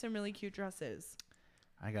 These are some really cute dresses.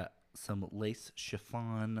 I got some lace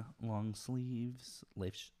chiffon long sleeves,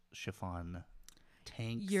 lace chiffon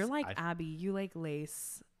tanks. You're like Abby. You like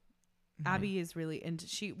lace. Abby is really into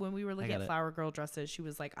when we were looking at flower girl dresses, she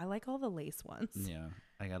was like, I like all the lace ones. Yeah.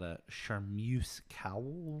 I got a charmeuse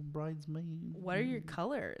cowl bridesmaid. What are your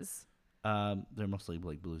colors? They're mostly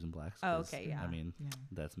like blues and blacks. Oh, okay, yeah. I mean,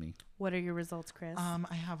 that's me. What are your results, Chris?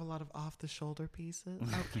 I have a lot of off the shoulder pieces.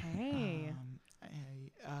 Okay.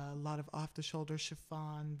 A lot of off the shoulder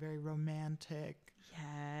chiffon, very romantic.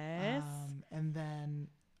 Yes. And then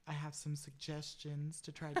I have some suggestions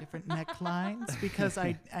to try different necklines because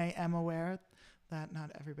I am aware that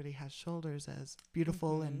not everybody has shoulders as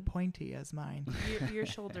beautiful and pointy as mine. Your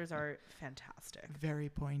shoulders are fantastic. Very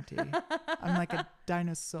pointy. I'm like a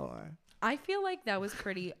dinosaur. I feel like that was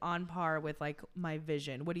pretty on par with like my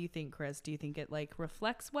vision. What do you think, Chris? Do you think it like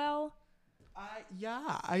reflects well?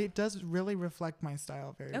 It does really reflect my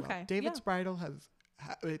style very well. David's Bridal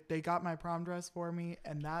they got my prom dress for me,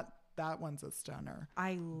 and that one's a stunner.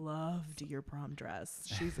 I loved your prom dress.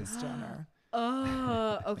 She's a stunner.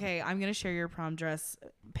 Oh, okay. I'm going to share your prom dress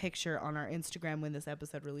picture on our Instagram when this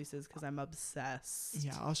episode releases because I'm obsessed.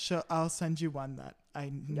 Yeah, I'll send you one that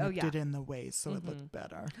I nipped it in the waist so it looked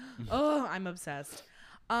better. Oh, I'm obsessed.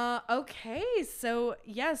 Okay, so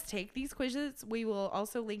yes, take these quizzes. We will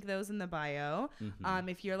also link those in the bio.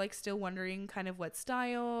 If you're like still wondering kind of what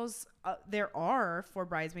styles there are for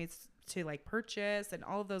bridesmaids to like purchase and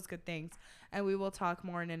all of those good things, and we will talk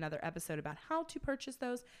more in another episode about how to purchase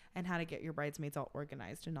those and how to get your bridesmaids all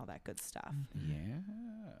organized and all that good stuff. Yeah.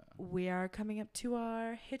 We are coming up to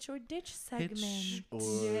our Hitch or Ditch segment. Hitch or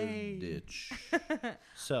Ditch.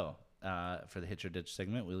 So, for the Hitch or Ditch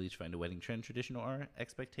segment, we'll each find a wedding trend, tradition, or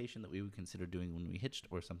expectation that we would consider doing when we hitched,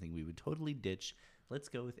 or something we would totally ditch. Let's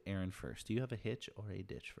go with Aaron first. Do you have a hitch or a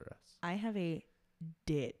ditch for us? I have a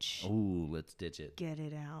ditch. Oh, let's ditch it. Get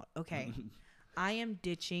it out. Okay. I am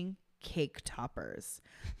ditching cake toppers.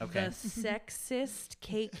 Okay. The sexist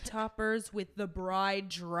cake toppers with the bride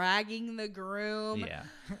dragging the groom. Yeah.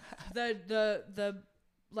 The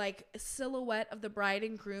like silhouette of the bride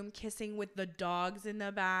and groom kissing with the dogs in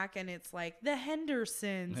the back, and it's like the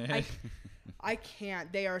Hendersons. I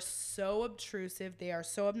can't. They are so obtrusive. They are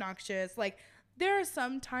so obnoxious. Like, there are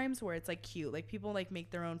some times where it's like cute, like people like make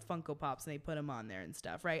their own Funko Pops and they put them on there and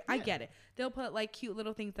stuff, right? Yeah. I get it. They'll put like cute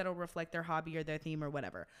little things that'll reflect their hobby or their theme or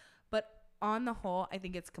whatever. But on the whole, I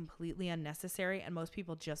think it's completely unnecessary, and most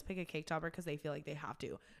people just pick a cake topper because they feel like they have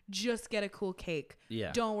to. Just get a cool cake.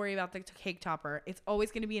 Yeah. Don't worry about the cake topper. It's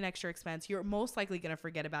always going to be an extra expense. You're most likely going to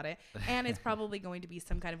forget about it, and it's probably going to be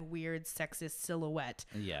some kind of weird sexist silhouette.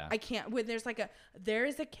 Yeah. I can't. When there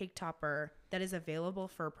is a cake topper that is available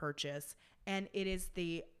for purchase, and it is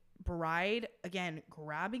the bride again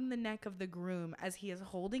grabbing the neck of the groom as he is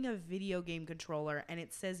holding a video game controller, and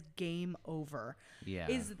it says game over. Yeah.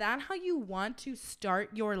 Is that how you want to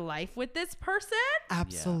start your life with this person?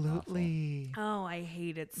 Absolutely. Yeah, oh, I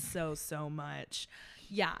hate it so much.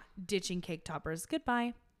 Yeah, ditching cake toppers.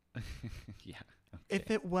 Goodbye. Yeah. Okay.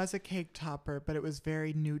 If it was a cake topper, but it was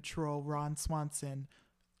very neutral, Ron Swanson,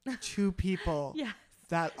 two people Yes.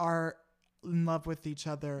 that are in love with each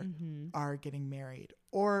other are getting married,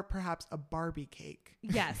 or perhaps a Barbie cake.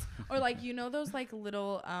 Yes. Or like, you know, those like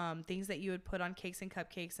little things that you would put on cakes and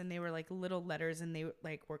cupcakes, and they were like little letters, and they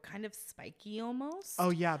like were kind of spiky almost. Oh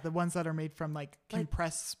yeah, the ones that are made from like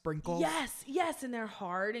compressed sprinkles. Yes, and they're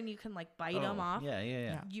hard, and you can like bite them off.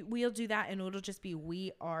 Yeah. We'll do that, and it'll just be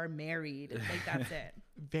 "we are married." Like, that's it.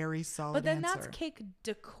 Very solid. But then answer. that's cake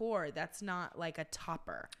decor. That's not like a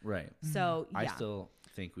topper. Right. So yeah. I still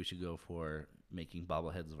think we should go for making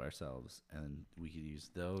bobbleheads of ourselves, and we could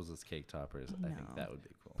use those as cake toppers. No. I think that would be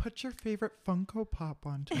cool. Put your favorite Funko Pop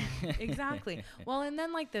on top. Exactly. Well, and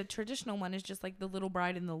then like the traditional one is just like the little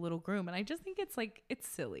bride and the little groom, and I just think it's like it's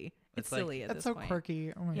silly. It's silly at That's this so point.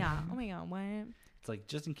 quirky. Oh my Yeah. God. Oh my god. What? It's like,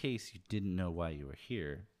 just in case you didn't know why you were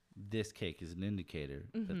here, this cake is an indicator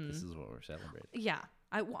that this is what we're celebrating. Yeah.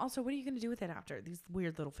 Also, what are you going to do with it after these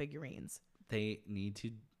weird little figurines? They need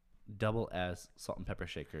to double as salt and pepper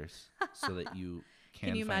shakers so that you Can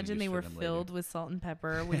you find imagine use they for were them filled later. with salt and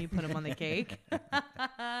pepper when you put them on the cake?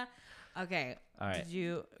 Okay. All right. Did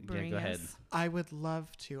you bring go us? ahead. I would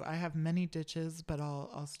love to. I have many ditches, but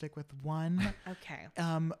I'll stick with one. Okay.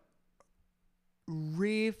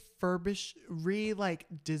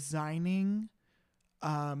 Designing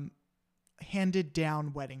handed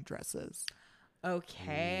down wedding dresses.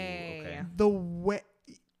 Okay. Ooh, okay. The way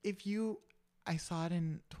I saw it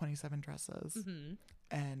in 27 Dresses,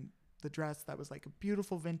 and the dress that was like a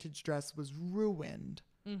beautiful vintage dress was ruined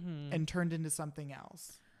and turned into something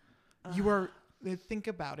else. You are, think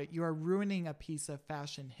about it, you are ruining a piece of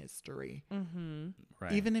fashion history.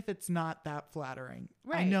 Right. Even if it's not that flattering. I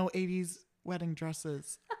Right. know 80s wedding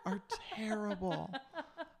dresses are terrible.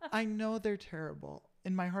 I know they're terrible.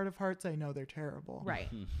 In my heart of hearts, I know they're terrible. Right.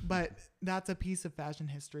 But that's a piece of fashion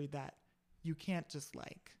history that you can't just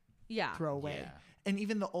like Yeah. throw away. Yeah. And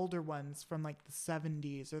even the older ones from like the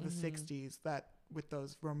 70s or the 60s that with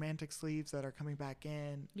those romantic sleeves that are coming back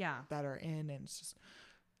in, Yeah. that are in, and it's just,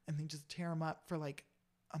 and they just tear them up for like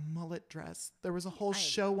a mullet dress. There was a whole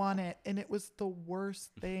show on it, and it was the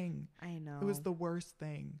worst thing. I know. It was the worst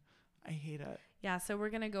thing. I hate it. Yeah, so we're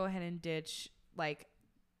going to go ahead and ditch like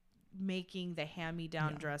making the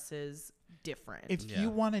hand-me-down Yeah. dresses different. If Yeah. you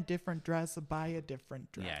want a different dress, buy a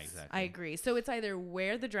different dress. Yeah, exactly. I agree. So it's either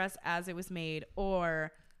wear the dress as it was made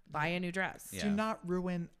or buy a new dress. Yeah. Do not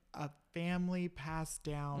ruin a family passed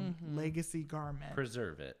down legacy garment.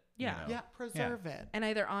 Preserve it. Yeah. You know? Yeah, preserve it. And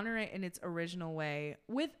either honor it in its original way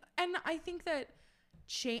and I think that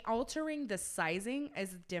altering the sizing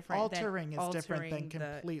is different Altering is different than altering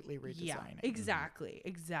completely redesigning. Yeah,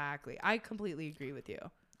 exactly. I completely agree with you.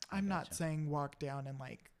 I'm not saying walk down in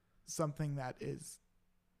like something that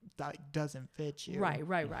doesn't fit you.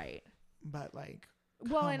 Right. But like,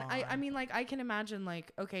 Well, come and I on. mean, like, I can imagine,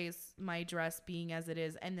 like, okay, my dress being as it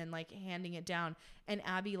is, and then, like, handing it down, and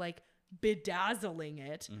Abby, like, bedazzling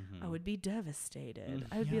it, I would be devastated.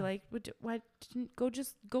 I would be Yeah. like, why didn't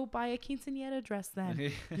go buy a quinceañera dress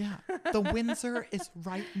then? yeah, the Windsor is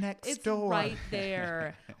right next It's door. right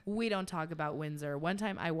there. We don't talk about Windsor. One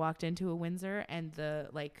time I walked into a Windsor, and the,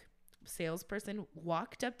 like, salesperson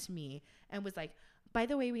walked up to me and was like, by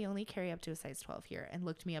the way, we only carry up to a size 12 here, and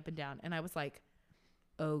looked me up and down, and I was like,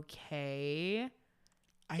 okay.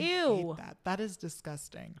 I Ew. hate that. That is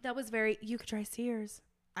disgusting. That was you could try Sears.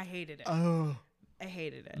 I hated it. Oh, I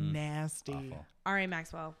hated it. nasty. Awful. All right,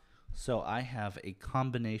 Maxwell. So I have a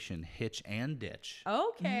combination hitch and ditch.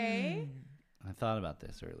 Okay. I thought about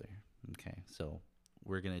this earlier. Okay, so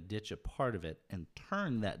we're going to ditch a part of it and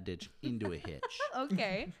turn that ditch into a hitch.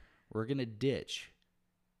 Okay. We're going to ditch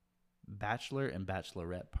bachelor and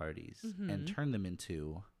bachelorette parties and turn them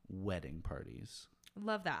into wedding parties.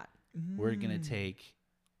 Love that. We're going to take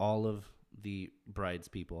all of the bride's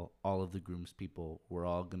people, all of the groom's people. We're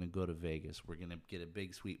all going to go to Vegas. We're going to get a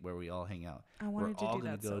big suite where we all hang out. I wanted to We're all do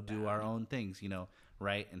gonna that go so do bad. our own things,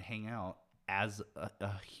 right? And hang out as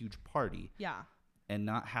a huge party Yeah. and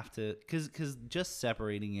not have to, because just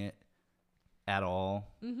separating it at all,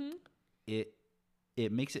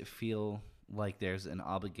 it makes it feel like there's an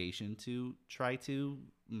obligation to try to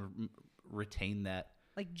retain that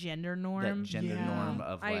Like gender norm. gender Yeah. norm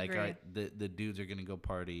of I like, agree. all right, the dudes are gonna go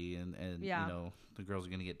party and Yeah. the girls are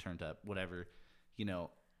gonna get turned up, whatever.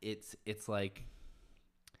 It's like,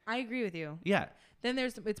 I agree with you. yeah, Then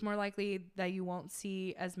it's more likely that you won't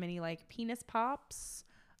see as many like penis pops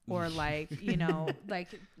or like, like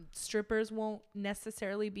strippers won't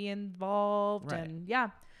necessarily be involved. Right. And yeah.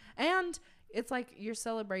 And it's like you're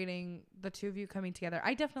celebrating the two of you coming together.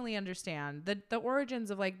 I definitely understand the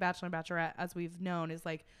origins of like Bachelor and Bachelorette, as we've known, is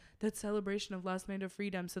like that celebration of last night of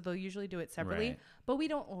freedom. So they'll usually do it separately, Right. but we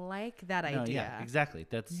don't like that no, idea. yeah, exactly.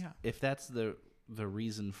 That's Yeah. if that's the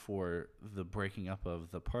reason for the breaking up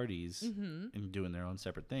of the parties and doing their own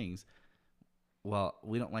separate things. Well,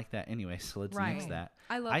 we don't like that anyway, so let's Right. nix that.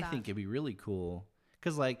 I love I that. think it'd be really cool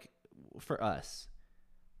because, like, for us,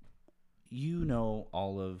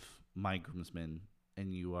 all of my groomsmen,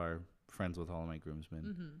 and you are friends with all of my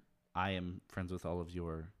groomsmen. I am friends with all of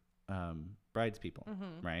your brides people,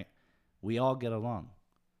 right? We all get along,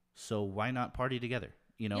 so why not party together?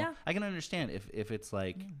 Yeah. I can understand if it's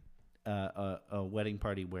like a wedding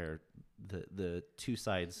party where the two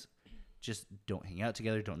sides just don't hang out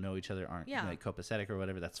together, don't know each other, aren't Yeah. like copacetic or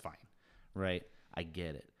whatever. That's fine, right? I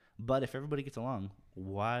get it. But if everybody gets along,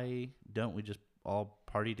 why don't we just all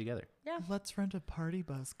party together? Yeah. Let's rent a party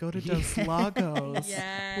bus. Go to Dos Lagos.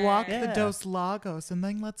 Yeah. Walk the Yeah. Dos Lagos, and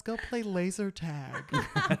then let's go play laser tag.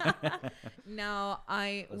 No,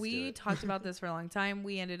 do we it. talked about this for a long time.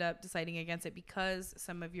 We ended up deciding against it because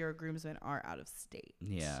some of your groomsmen are out of state.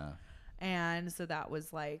 Yeah. And so that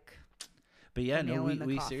was like, But yeah, the no, nail in the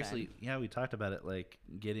we coffin. seriously, we talked about it, like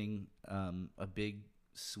getting a big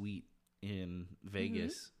suite in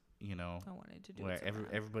Vegas, I wanted to do where it. So bad.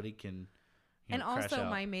 everybody can, And crash also,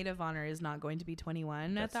 out. my maid of honor is not going to be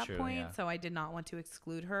 21 That's at that true, point. yeah. So I did not want to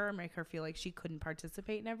exclude her or make her feel like she couldn't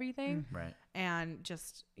participate in everything. Right. And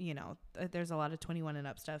just, there's a lot of 21 and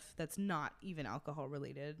up stuff that's not even alcohol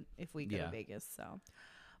related if we go Yeah. to Vegas. So,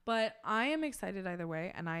 but I am excited either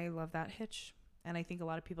way. And I love that hitch. And I think a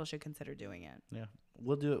lot of people should consider doing it. Yeah.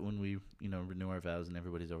 We'll do it when we, renew our vows and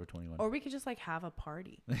everybody's over 21. Or we could just like have a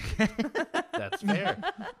party. That's fair.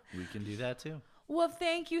 We can do that too. Well,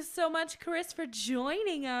 thank you so much, Chris, for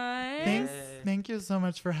joining us. Thank you so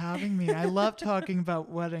much for having me. I love talking about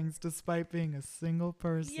weddings despite being a single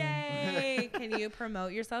person. Yay! Can you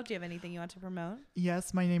promote yourself? Do you have anything you want to promote?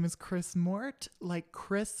 Yes, my name is Chris Mort, like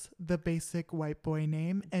Chris, the basic white boy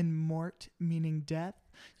name, and Mort meaning death.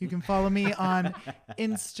 You can follow me on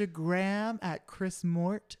Instagram at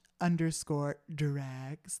chrismort_drags.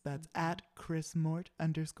 That's at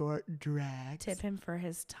chrismort_drags. Tip him for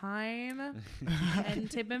his time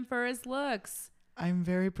and tip him for his looks. I'm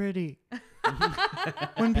very pretty.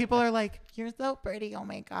 When people are like, "You're so pretty," oh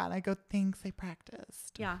my God, I go, "Thanks, I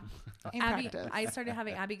practiced." Yeah. I I started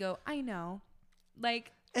having Abby go, I know.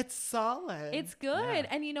 Like, It's solid. it's good. Yeah.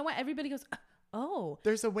 And you know what? Everybody goes, oh.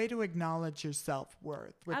 There's a way to acknowledge your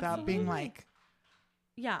self-worth without being Absolutely. like,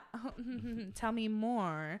 Yeah. Tell me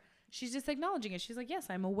more. She's just acknowledging it. She's like, yes,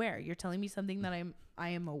 I'm aware. You're telling me something that I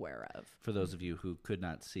am aware of. For those of you who could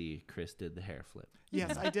not see, Chris did the hair flip.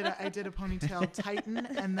 yes, I did a ponytail tighten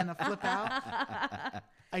and then a flip out.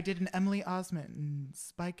 I did an Emily Osment in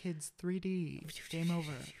Spy Kids 3D. Game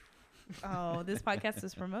over. Oh, this podcast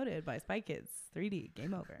is promoted by Spy Kids 3D.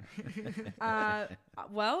 Game over.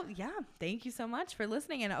 Well, yeah. Thank you so much for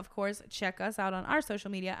listening. And of course, check us out on our social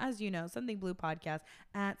media. As you know, Something Blue Podcast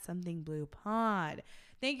at Something Blue Pod.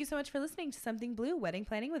 Thank you so much for listening to Something Blue, wedding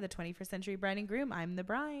planning with a 21st century bride and groom. I'm the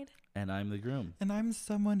bride. And I'm the groom. And I'm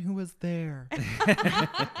someone who was there.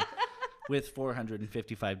 With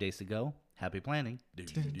 455 days to go, happy planning.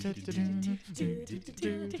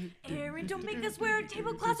 Aaron, don't make us wear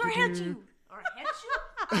tablecloths or hit you. Or hit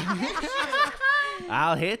you?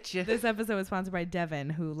 I'll hit you. This episode was sponsored by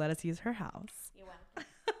Devin, who let us use her house. You're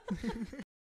welcome.